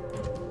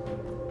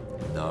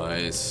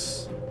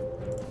 Nice.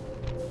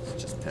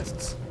 It's just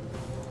peasants.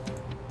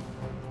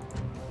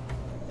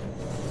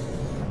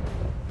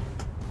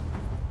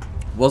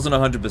 Wasn't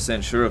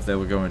 100% sure if they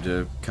were going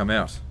to come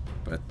out,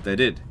 but they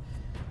did.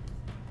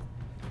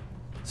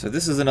 So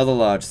this is another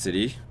large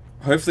city.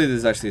 Hopefully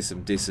there's actually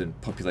some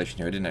decent population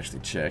here. I didn't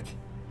actually check.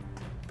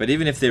 But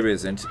even if there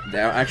isn't,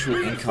 our actual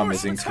income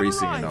is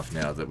increasing enough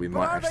now that we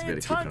might actually be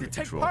able to keep it under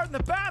control. Part in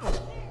the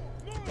battle.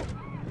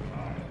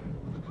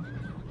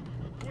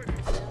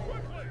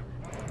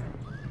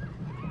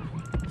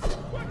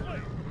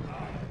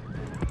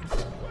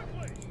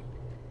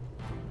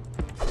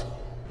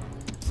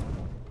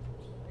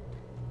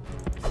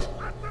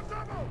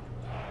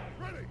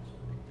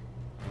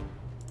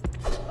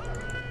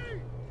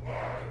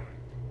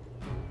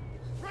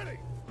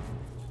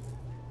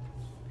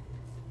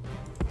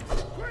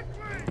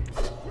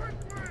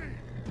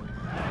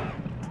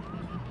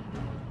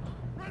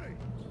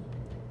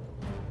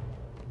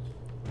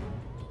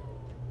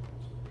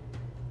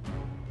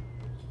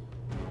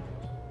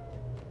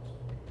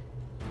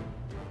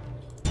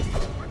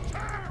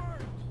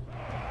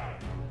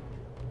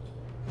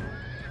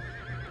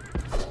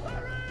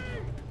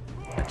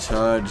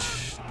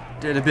 Charge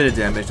did a bit of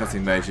damage,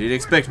 nothing major. You'd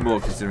expect more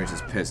considering it's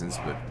just peasants,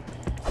 but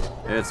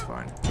It's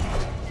fine.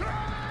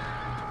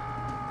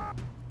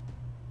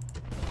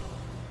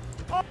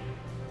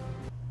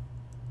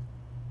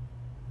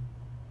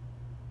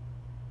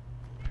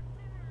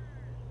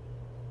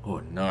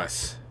 Oh,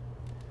 nice.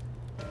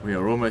 We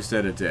are almost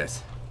out of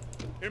debt.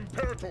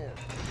 Imperator,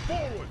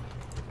 forward!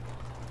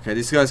 Okay,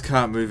 these guys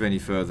can't move any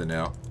further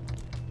now.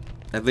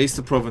 At least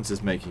the province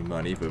is making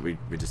money, but we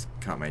just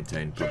can't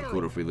maintain public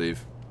order if we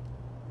leave.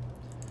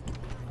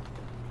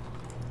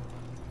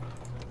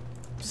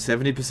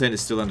 70%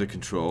 is still under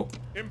control.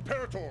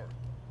 Imperator!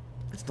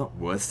 It's not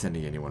worth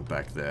sending anyone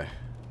back there.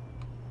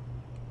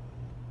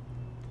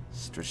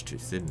 Stretched too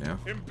thin now.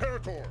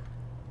 Imperator!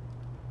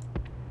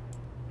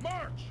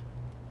 March!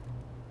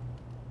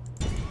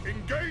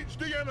 Engage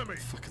the enemy! What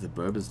the fuck are the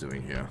Berbers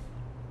doing here?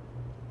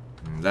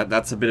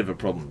 That's a bit of a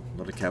problem. A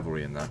lot of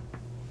cavalry in that.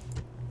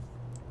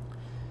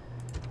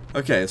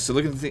 Okay, so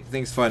looking at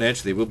things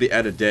financially, we'll be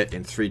out of debt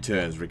in 3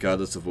 turns,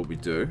 regardless of what we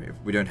do.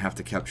 If we don't have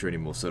to capture any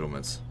more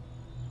settlements.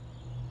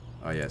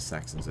 Oh yeah,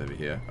 Saxons over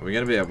here. Are we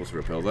going to be able to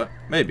repel that?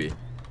 Maybe.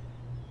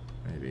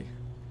 Maybe.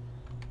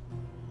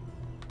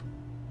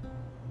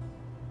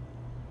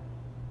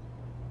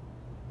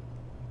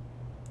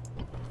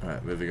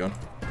 Alright, moving on.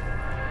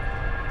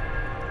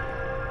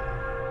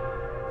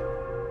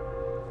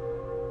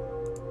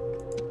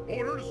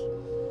 Orders!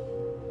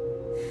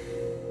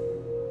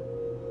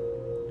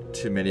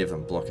 Too many of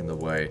them blocking the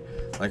way.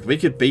 Like, we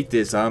could beat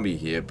this army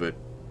here, but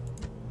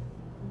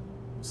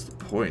what's the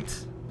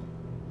point?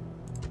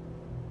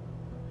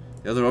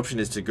 The other option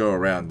is to go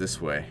around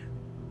this way.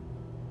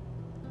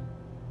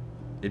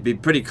 It'd be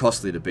pretty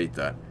costly to beat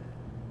that.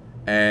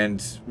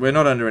 And we're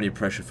not under any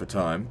pressure for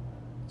time,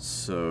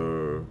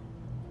 so...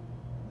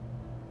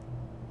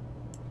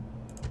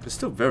 It's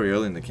still very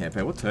early in the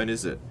campaign. What turn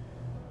is it?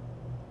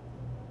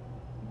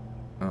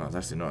 Oh, it's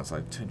actually not. It's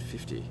like turn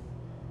 50.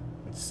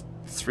 It's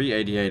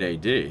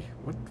 388 AD.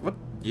 What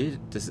year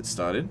does it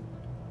start in?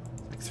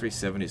 It's like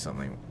 370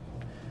 something.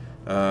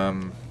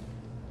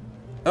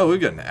 Oh,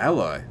 we've got an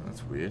ally.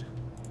 That's weird.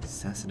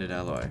 Assassinate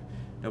ally.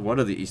 No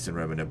wonder the Eastern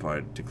Roman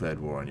Empire declared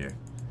war on you.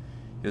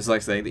 It's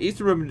like saying, the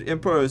Eastern Roman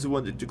Empire is the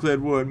one that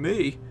declared war on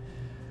me.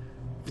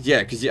 But yeah,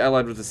 because you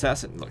allied with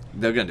assassin. Look,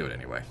 they're going to do it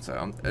anyway.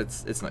 So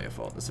it's not your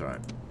fault. It's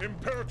alright.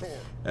 Imperator.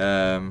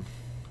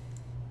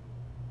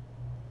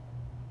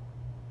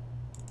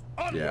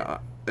 Yeah,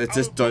 I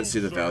just don't see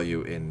the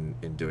value in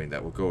doing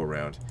that. We'll go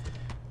around.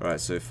 Alright,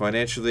 so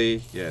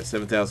financially, yeah,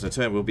 7,000 a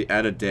turn. We'll be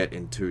out of debt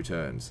in 2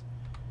 turns.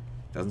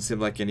 Doesn't seem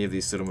like any of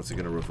these settlements are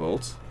going to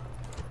revolt.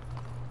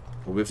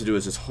 What we have to do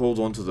is just hold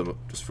on to them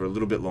just for a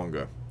little bit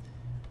longer.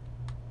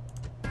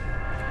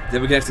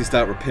 Then we can actually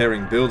start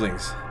repairing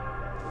buildings.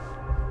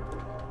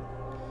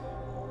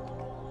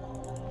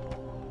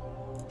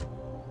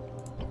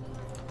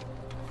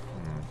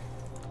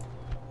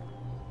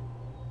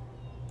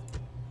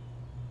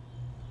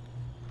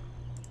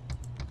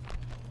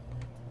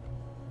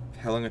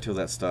 How long until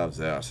that starves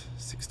out?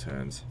 6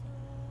 turns.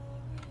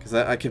 Because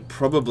I could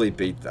probably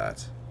beat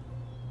that.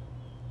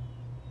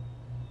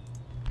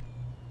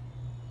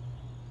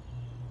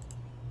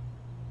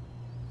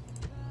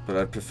 But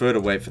I'd prefer to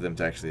wait for them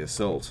to actually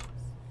assault.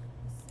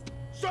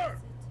 Sir!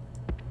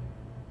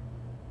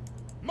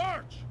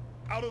 March!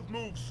 Out of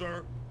move,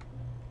 sir.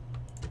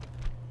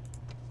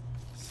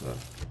 So.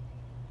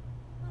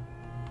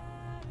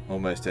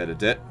 Almost out of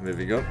debt.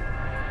 Moving on.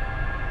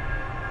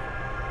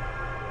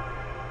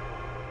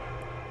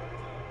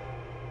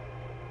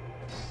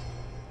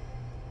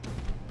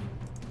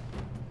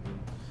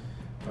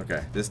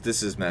 Okay,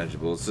 this is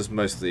manageable. It's just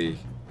mostly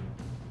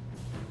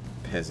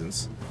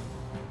peasants.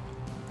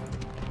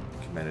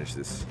 We can manage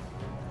this.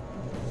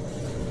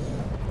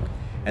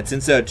 And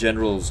since our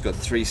general's got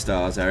 3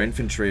 stars, our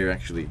infantry are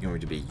actually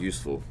going to be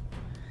useful.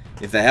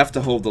 If they have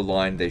to hold the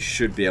line, they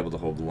should be able to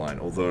hold the line.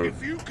 Although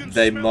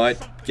they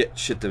might get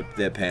shit to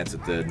their pants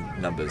at the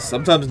numbers.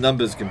 Sometimes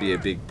numbers can be a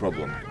big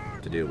problem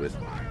to deal with.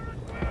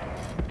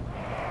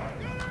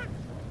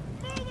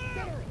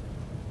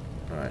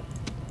 Alright.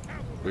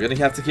 We're going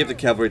to have to keep the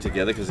cavalry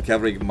together, because the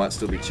cavalry might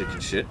still be chicken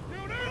shit.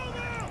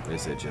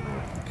 Where's their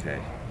general? Okay.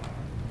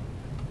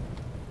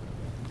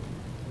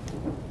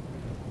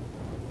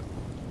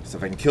 So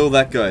if I can kill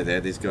that guy there,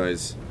 these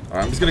guys...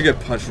 Alright, I'm just going to go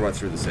punch right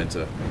through the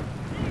center.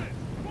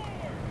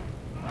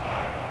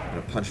 I'm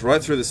going to punch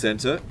right through the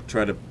center,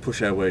 try to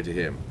push our way to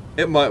him.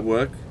 It might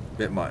work,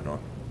 it might not.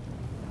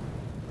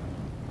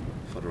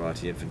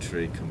 Foderati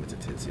infantry,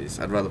 comitatensis.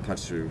 I'd rather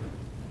punch through...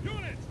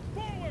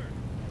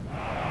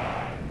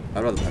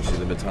 I'd rather punch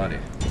through the Mittani.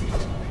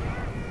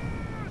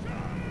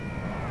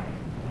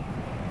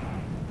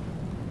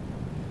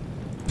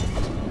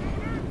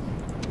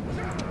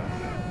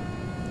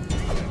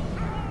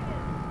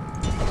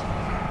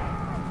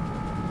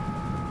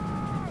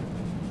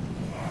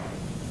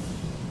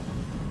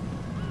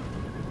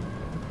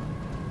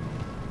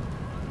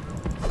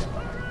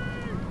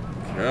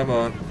 Come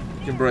on,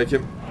 you can break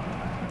him.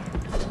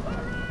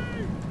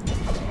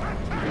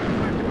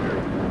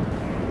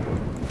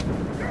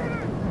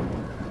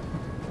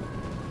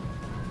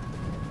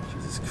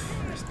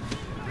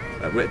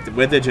 Alright,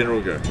 where'd their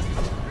general go?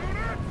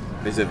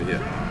 He's over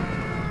here.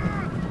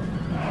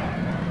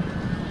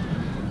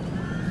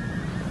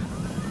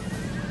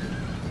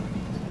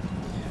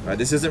 Alright,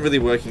 this isn't really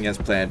working as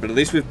planned, but at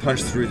least we've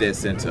punched through their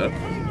center.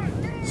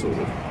 Sort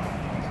of.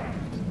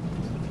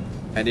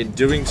 And in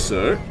doing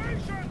so,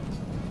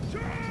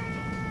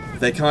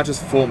 they can't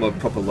just form a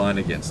proper line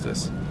against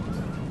us.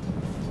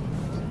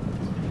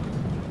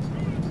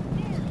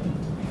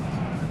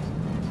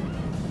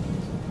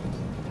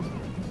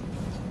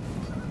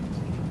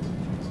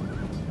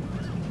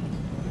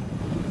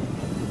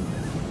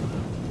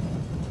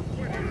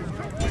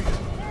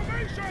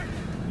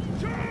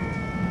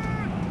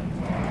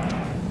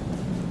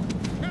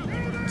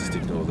 Just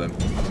ignore them.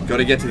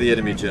 Gotta get to the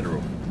enemy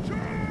general.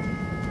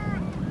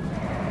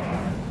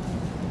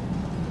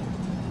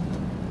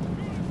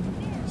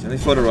 It's only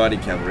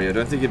Foderati cavalry. I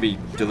don't think he'd be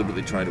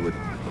deliberately trying to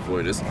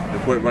avoid us.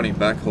 No point running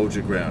back, hold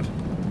your ground.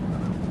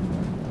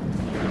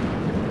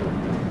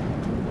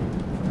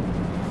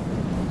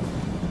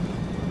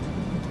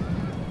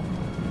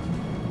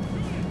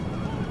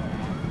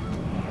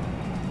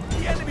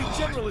 The enemy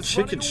general is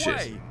Chicken running shit.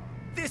 away.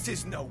 This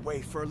is no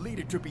way for a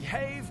leader to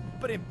behave,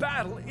 but in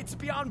battle, it's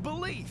beyond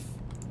belief.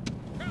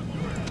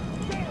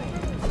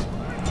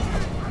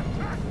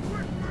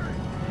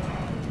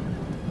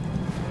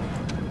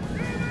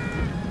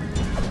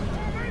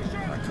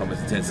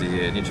 Competency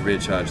here. Need to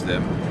recharge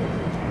them.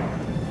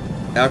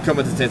 Our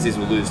competencies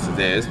will lose to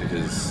theirs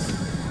because...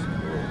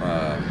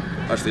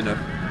 actually, no.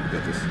 We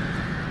got this.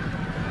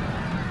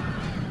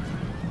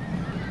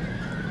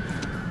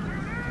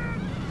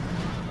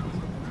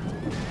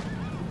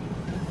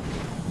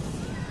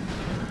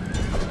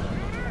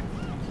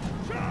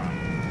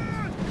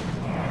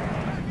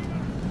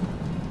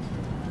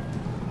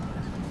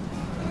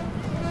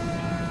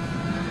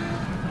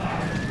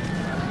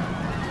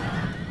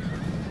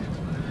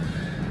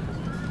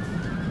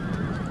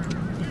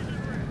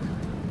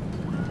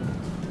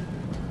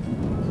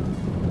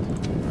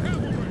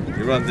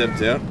 You run them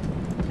down.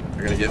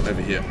 I'm gonna get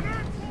over here.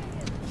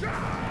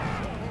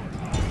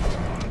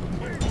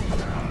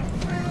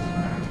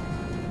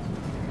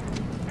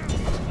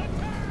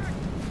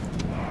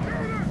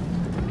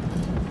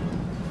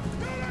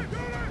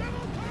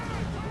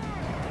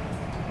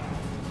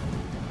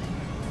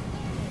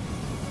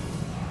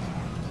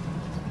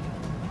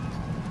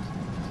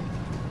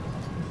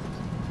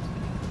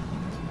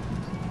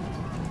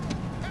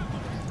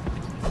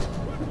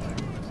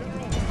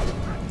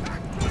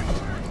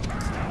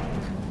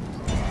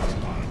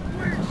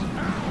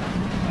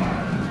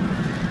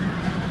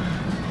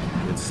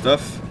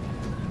 Stuff.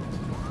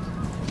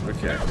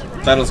 Okay.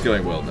 Battle's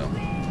going well now.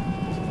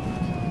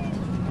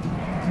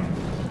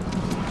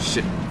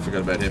 Shit.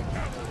 Forgot about him.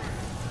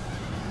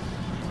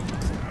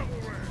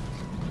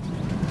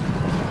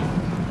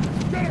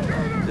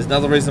 There's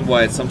another reason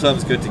why it's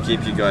sometimes good to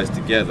keep you guys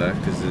together,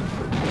 because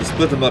if you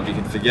split them up, you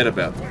can forget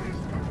about them.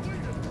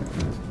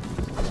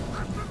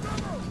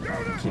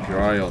 Keep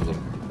your eye on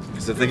them.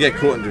 Because if they get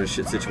caught into a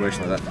shit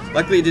situation like that...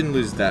 Luckily he didn't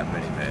lose that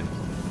many men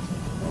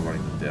while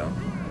running them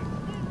down.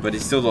 But he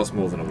still lost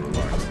more than I would have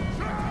liked.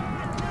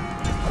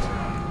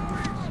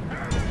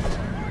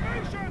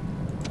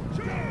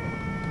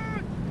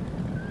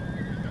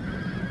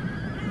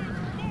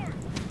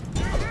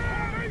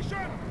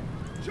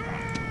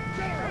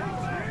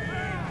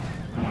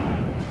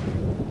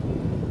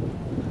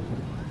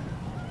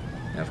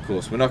 Now, of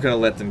course, we're not going to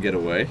let them get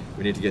away.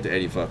 We need to get to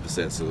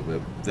 85% so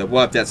that they're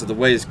wiped out, so the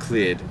way is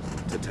cleared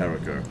to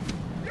Tarraco.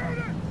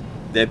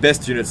 Their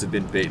best units have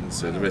been beaten,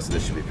 so the rest of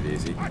this should be pretty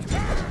easy.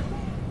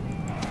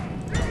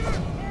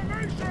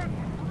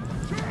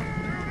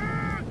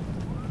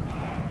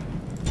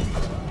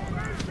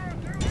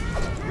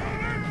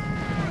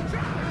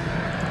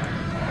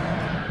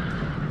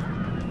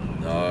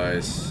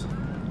 Nice.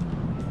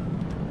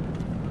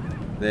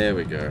 There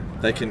we go.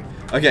 They can...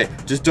 Okay,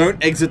 just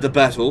don't exit the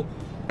battle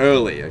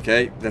early,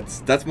 okay?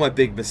 That's my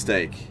big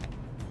mistake.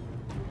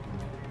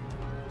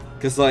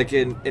 Because like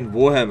in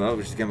Warhammer,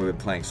 which is a game I've been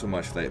playing so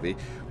much lately,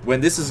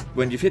 when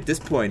you've hit this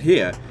point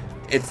here,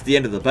 it's the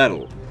end of the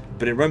battle.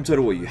 But in Rome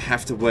Total War, you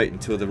have to wait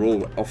until they're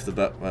all off the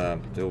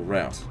they're all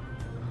rout.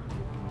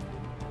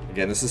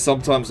 Again, this is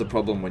sometimes the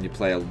problem when you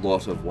play a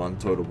lot of one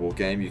Total War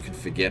game. You can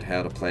forget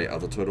how to play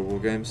other Total War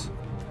games.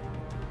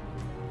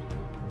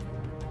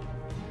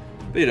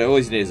 But you know, all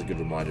you need is a good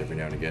reminder every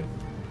now and again.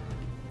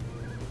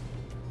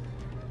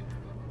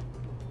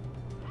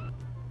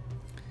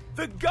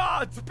 The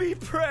gods be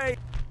praised!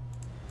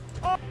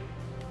 Oh.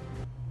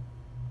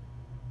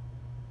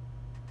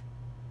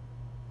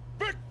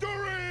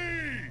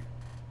 Victory!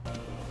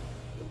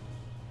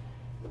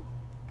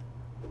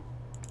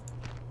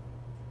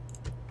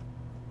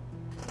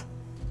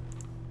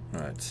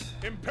 Right.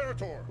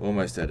 Imperator!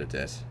 Almost out of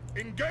debt.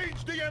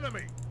 Engage the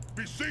enemy!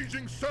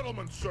 Besieging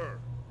settlement, sir!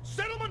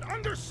 Settlement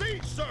under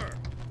siege, sir!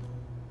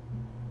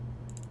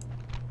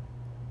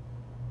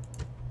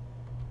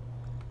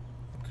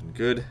 Looking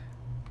good.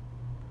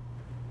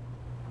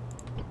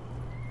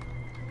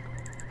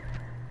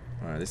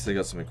 Alright, at least they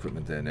got some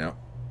equipment there now.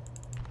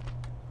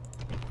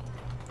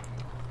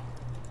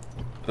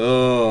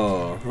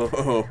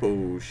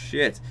 Oh,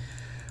 shit.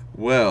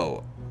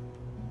 Well,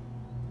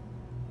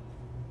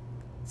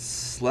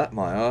 slap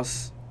my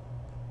ass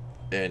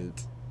and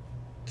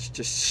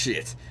just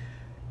shit.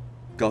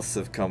 Goths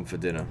have come for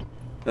dinner.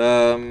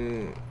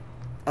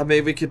 I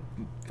mean, we could...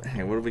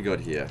 Hang on, what have we got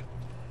here?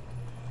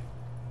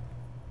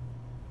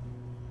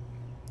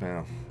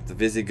 Now, the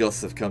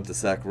Visigoths have come to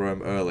sack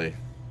Rome early.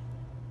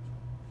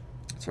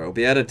 Sorry, I'll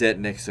be out of debt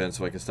next turn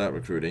so I can start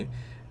recruiting.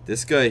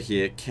 This guy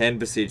here can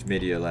besiege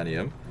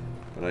Mediolanum,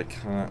 but I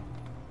can't...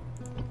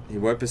 He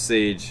won't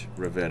besiege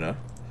Ravenna.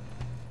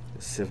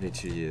 He's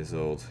 72 years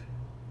old.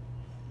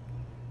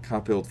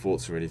 Can't build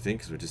forts or anything,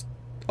 because we're just...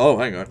 Oh,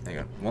 hang on.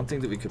 One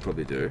thing that we could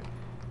probably do,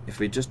 if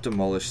we just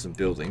demolish some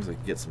buildings, I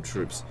could get some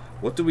troops.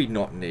 What do we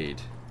not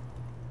need?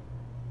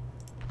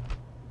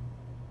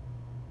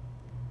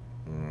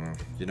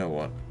 You know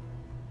what?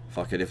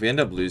 Fuck it, if we end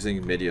up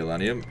losing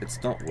Mediolanum,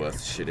 it's not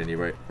worth shit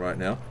anyway right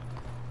now.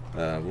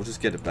 We'll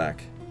just get it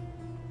back.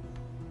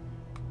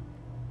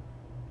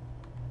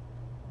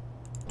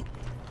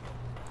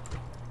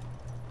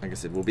 Like I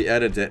said, we'll be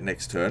out of debt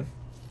next turn,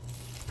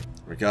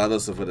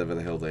 regardless of whatever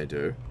the hell they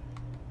do.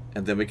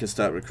 And then we can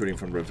start recruiting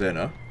from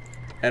Ravenna.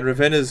 And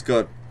Ravenna's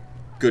got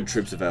good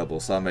troops available,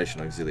 Sarmatian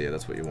Auxilia,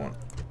 that's what you want.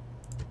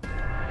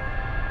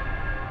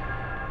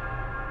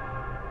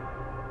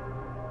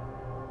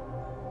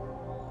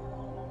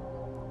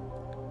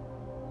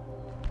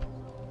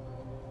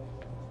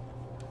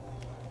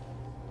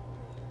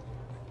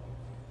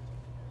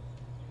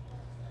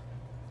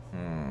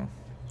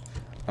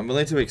 I'm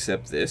willing to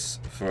accept this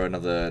for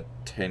another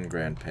 10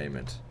 grand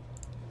payment.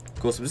 Of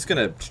course, I'm just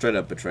gonna straight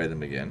up betray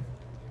them again.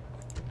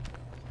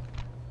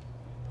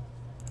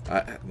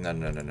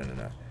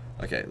 No.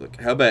 Okay,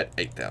 look, how about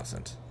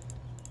 8,000?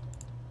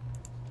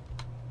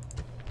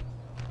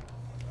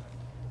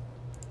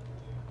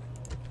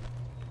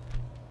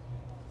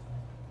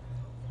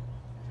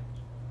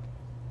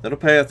 That'll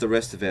pay off the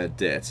rest of our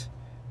debt,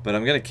 but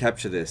I'm gonna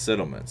capture their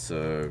settlement,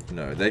 so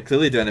no, they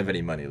clearly don't have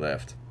any money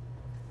left.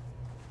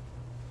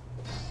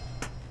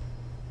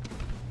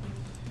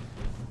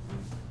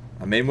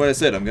 I mean what I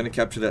said, I'm going to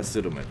capture that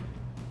settlement.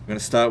 I'm going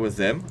to start with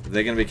them.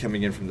 They're going to be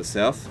coming in from the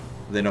south.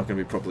 They're not going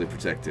to be properly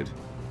protected.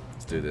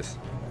 Let's do this.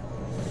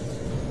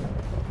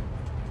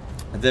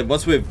 And then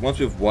once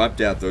we've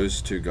wiped out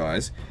those two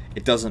guys,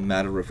 it doesn't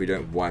matter if we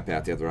don't wipe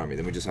out the other army,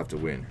 then we just have to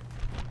win.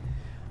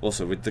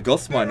 Also, the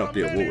Goths might not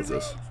be at war with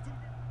us.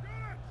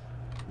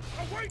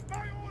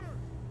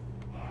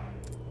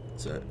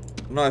 So,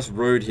 nice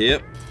road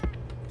here,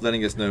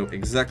 letting us know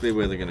exactly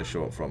where they're going to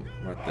show up from,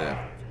 right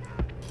there.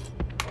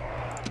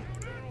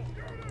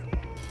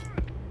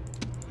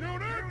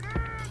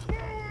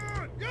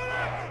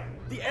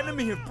 The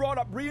enemy have brought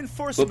up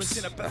reinforcements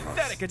in a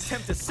pathetic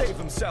attempt to save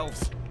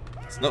themselves.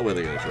 It's not where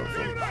they're going to show up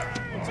from.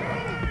 That's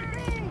alright.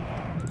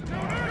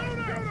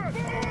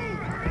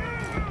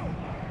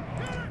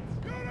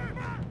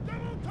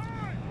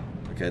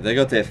 Okay, they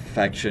got their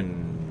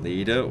faction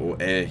leader or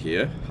heir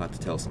here. Hard to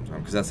tell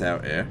sometimes, because that's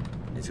our heir.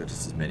 He's got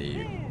just as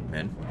many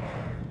men.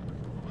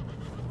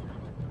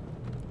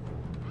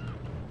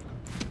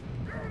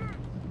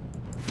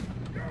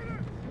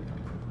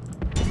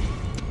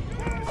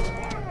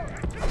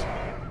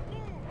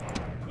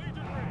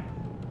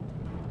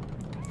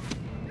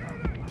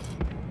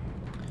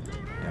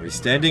 Now he's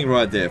standing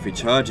right there. If we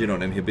charge in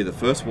on him, he'll be the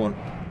first one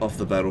off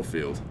the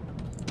battlefield.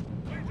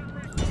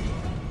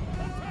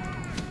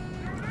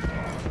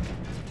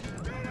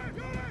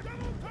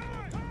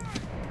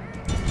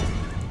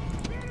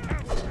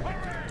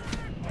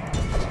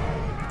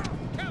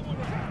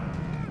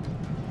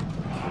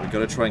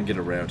 Gotta try and get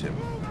around him.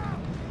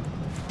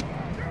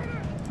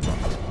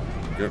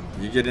 Go,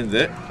 you get in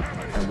there,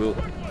 and we'll...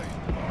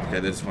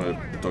 Okay, they just want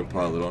to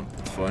dogpile it on.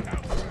 It's fine.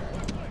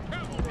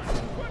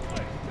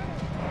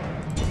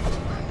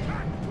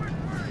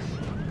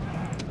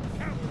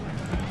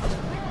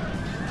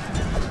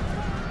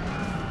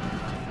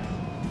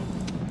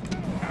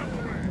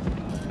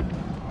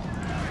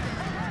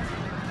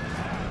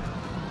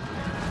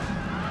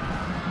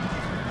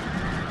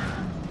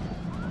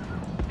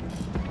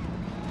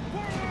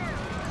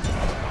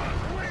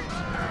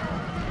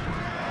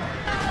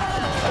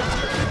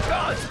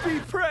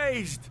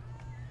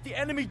 The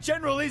enemy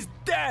general is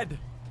dead!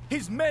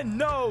 His men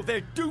know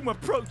their doom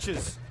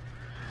approaches!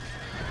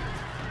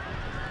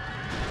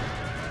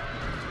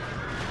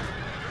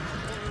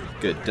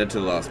 Good, dead to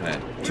the last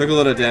man. Took a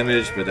lot of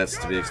damage, but that's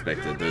to be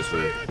expected. Those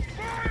were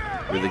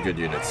really good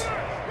units.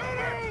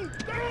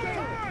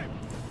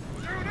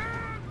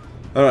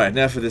 Alright,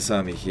 now for this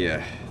army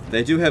here.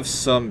 They do have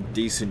some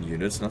decent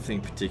units,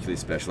 nothing particularly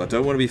special. I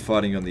don't want to be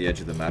fighting on the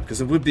edge of the map,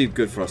 because it would be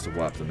good for us to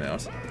wipe them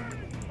out.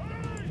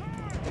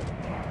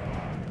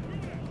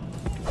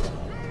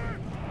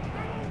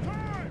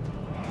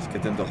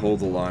 Get them to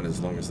hold the line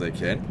as long as they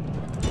can.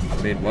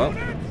 Meanwhile,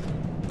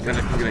 I'm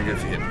gonna go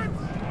for him.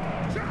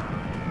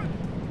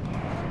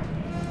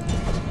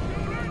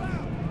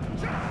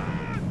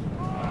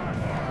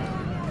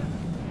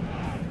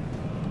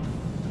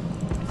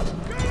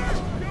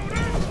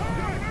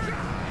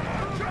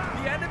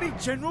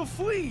 general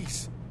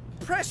flees.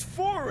 Press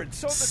forward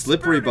so the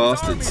Slippery spirit of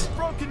his army bastards. is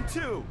broken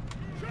too.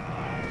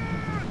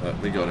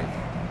 We got him.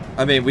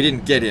 I mean, we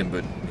didn't get him,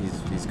 but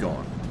he's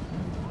gone.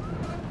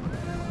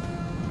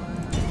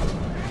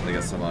 They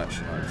got so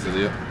much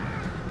auxiliary.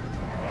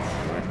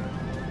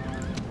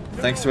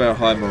 Thanks to our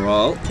high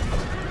morale,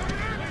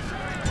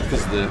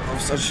 because of the,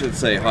 I should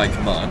say, high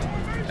command,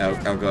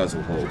 our guys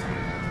will hold.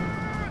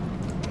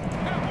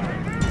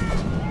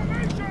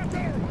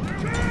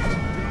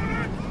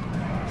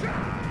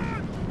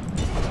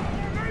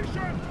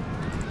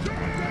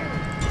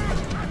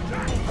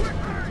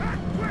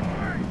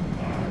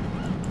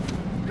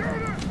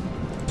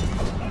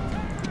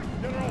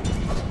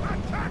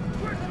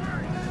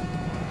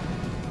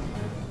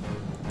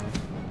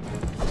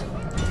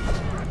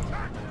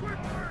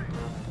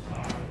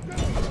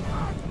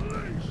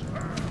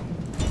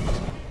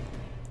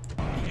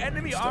 The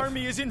enemy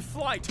army is in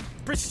flight.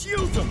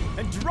 Pursue them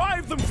and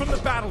drive them from the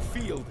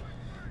battlefield.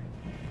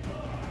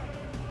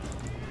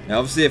 Now,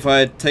 obviously, if I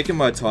had taken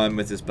my time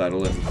with this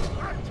battle and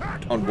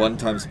on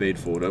 1 speed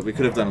forward, we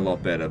could have done a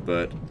lot better.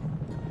 But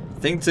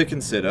thing to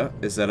consider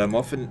is that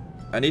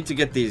I need to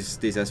get these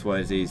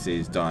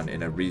SYZCs done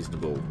in a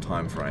reasonable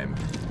time frame.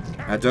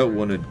 I don't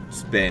want to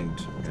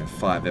spend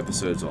 5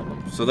 episodes on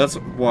them, so that's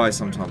why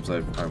sometimes I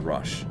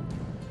rush.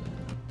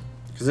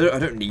 Because I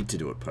don't need to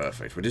do it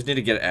perfect. We just need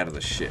to get it out of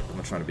the ship. I'm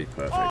not trying to be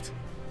perfect.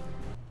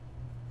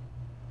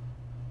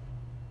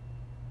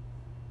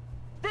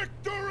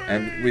 Victory!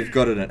 And we've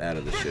got it out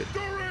of the ship.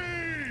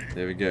 Victory!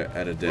 There we go,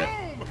 out of debt.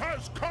 Rome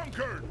has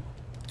conquered.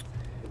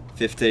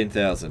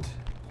 15,000.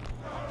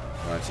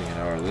 Writing an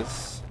hour of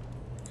this.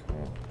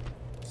 Cool.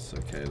 It's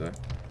okay though.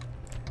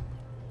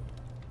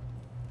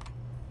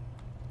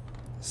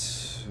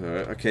 So,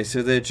 okay,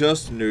 so they're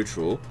just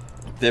neutral.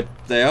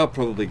 They are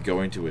probably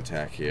going to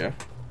attack here.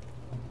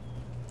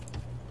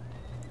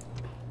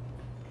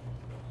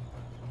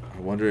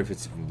 I wonder if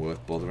it's even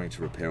worth bothering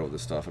to repair all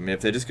this stuff. I mean, if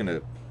they're just going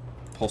to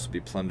possibly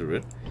plunder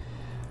it.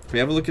 If we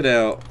have a look at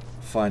our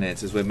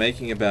finances, we're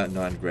making about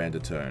 9 grand a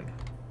turn.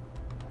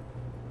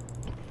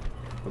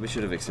 Probably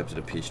should have accepted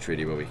a peace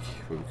treaty where we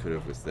could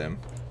have with them.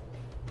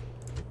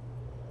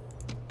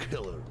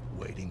 Killer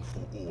waiting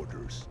for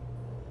orders.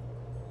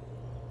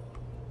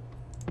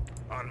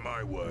 On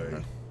my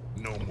way.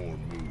 No more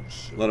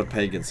moves. A lot of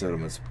pagan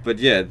settlements. But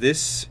yeah,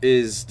 this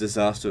is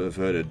disaster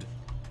averted.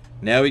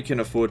 Now we can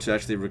afford to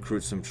actually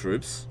recruit some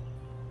troops.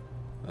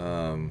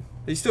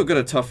 He's still got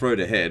a tough road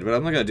ahead, but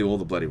I'm not going to do all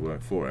the bloody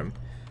work for him.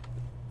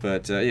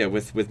 But yeah,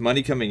 with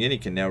money coming in, he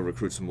can now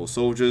recruit some more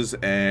soldiers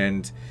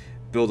and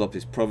build up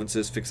his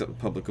provinces, fix up the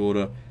public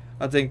order.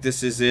 I think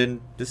this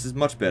is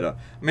much better.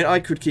 I mean, I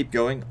could keep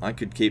going. I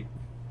could keep,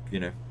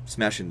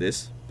 smashing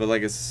this. But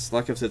like I've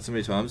said so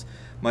many times,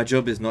 my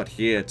job is not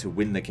here to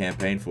win the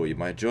campaign for you.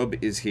 My job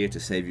is here to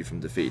save you from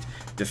defeat.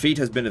 Defeat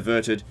has been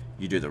averted.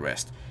 You do the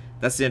rest.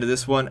 That's the end of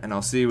this one, and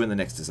I'll see you in the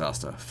next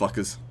disaster.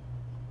 Fuckers.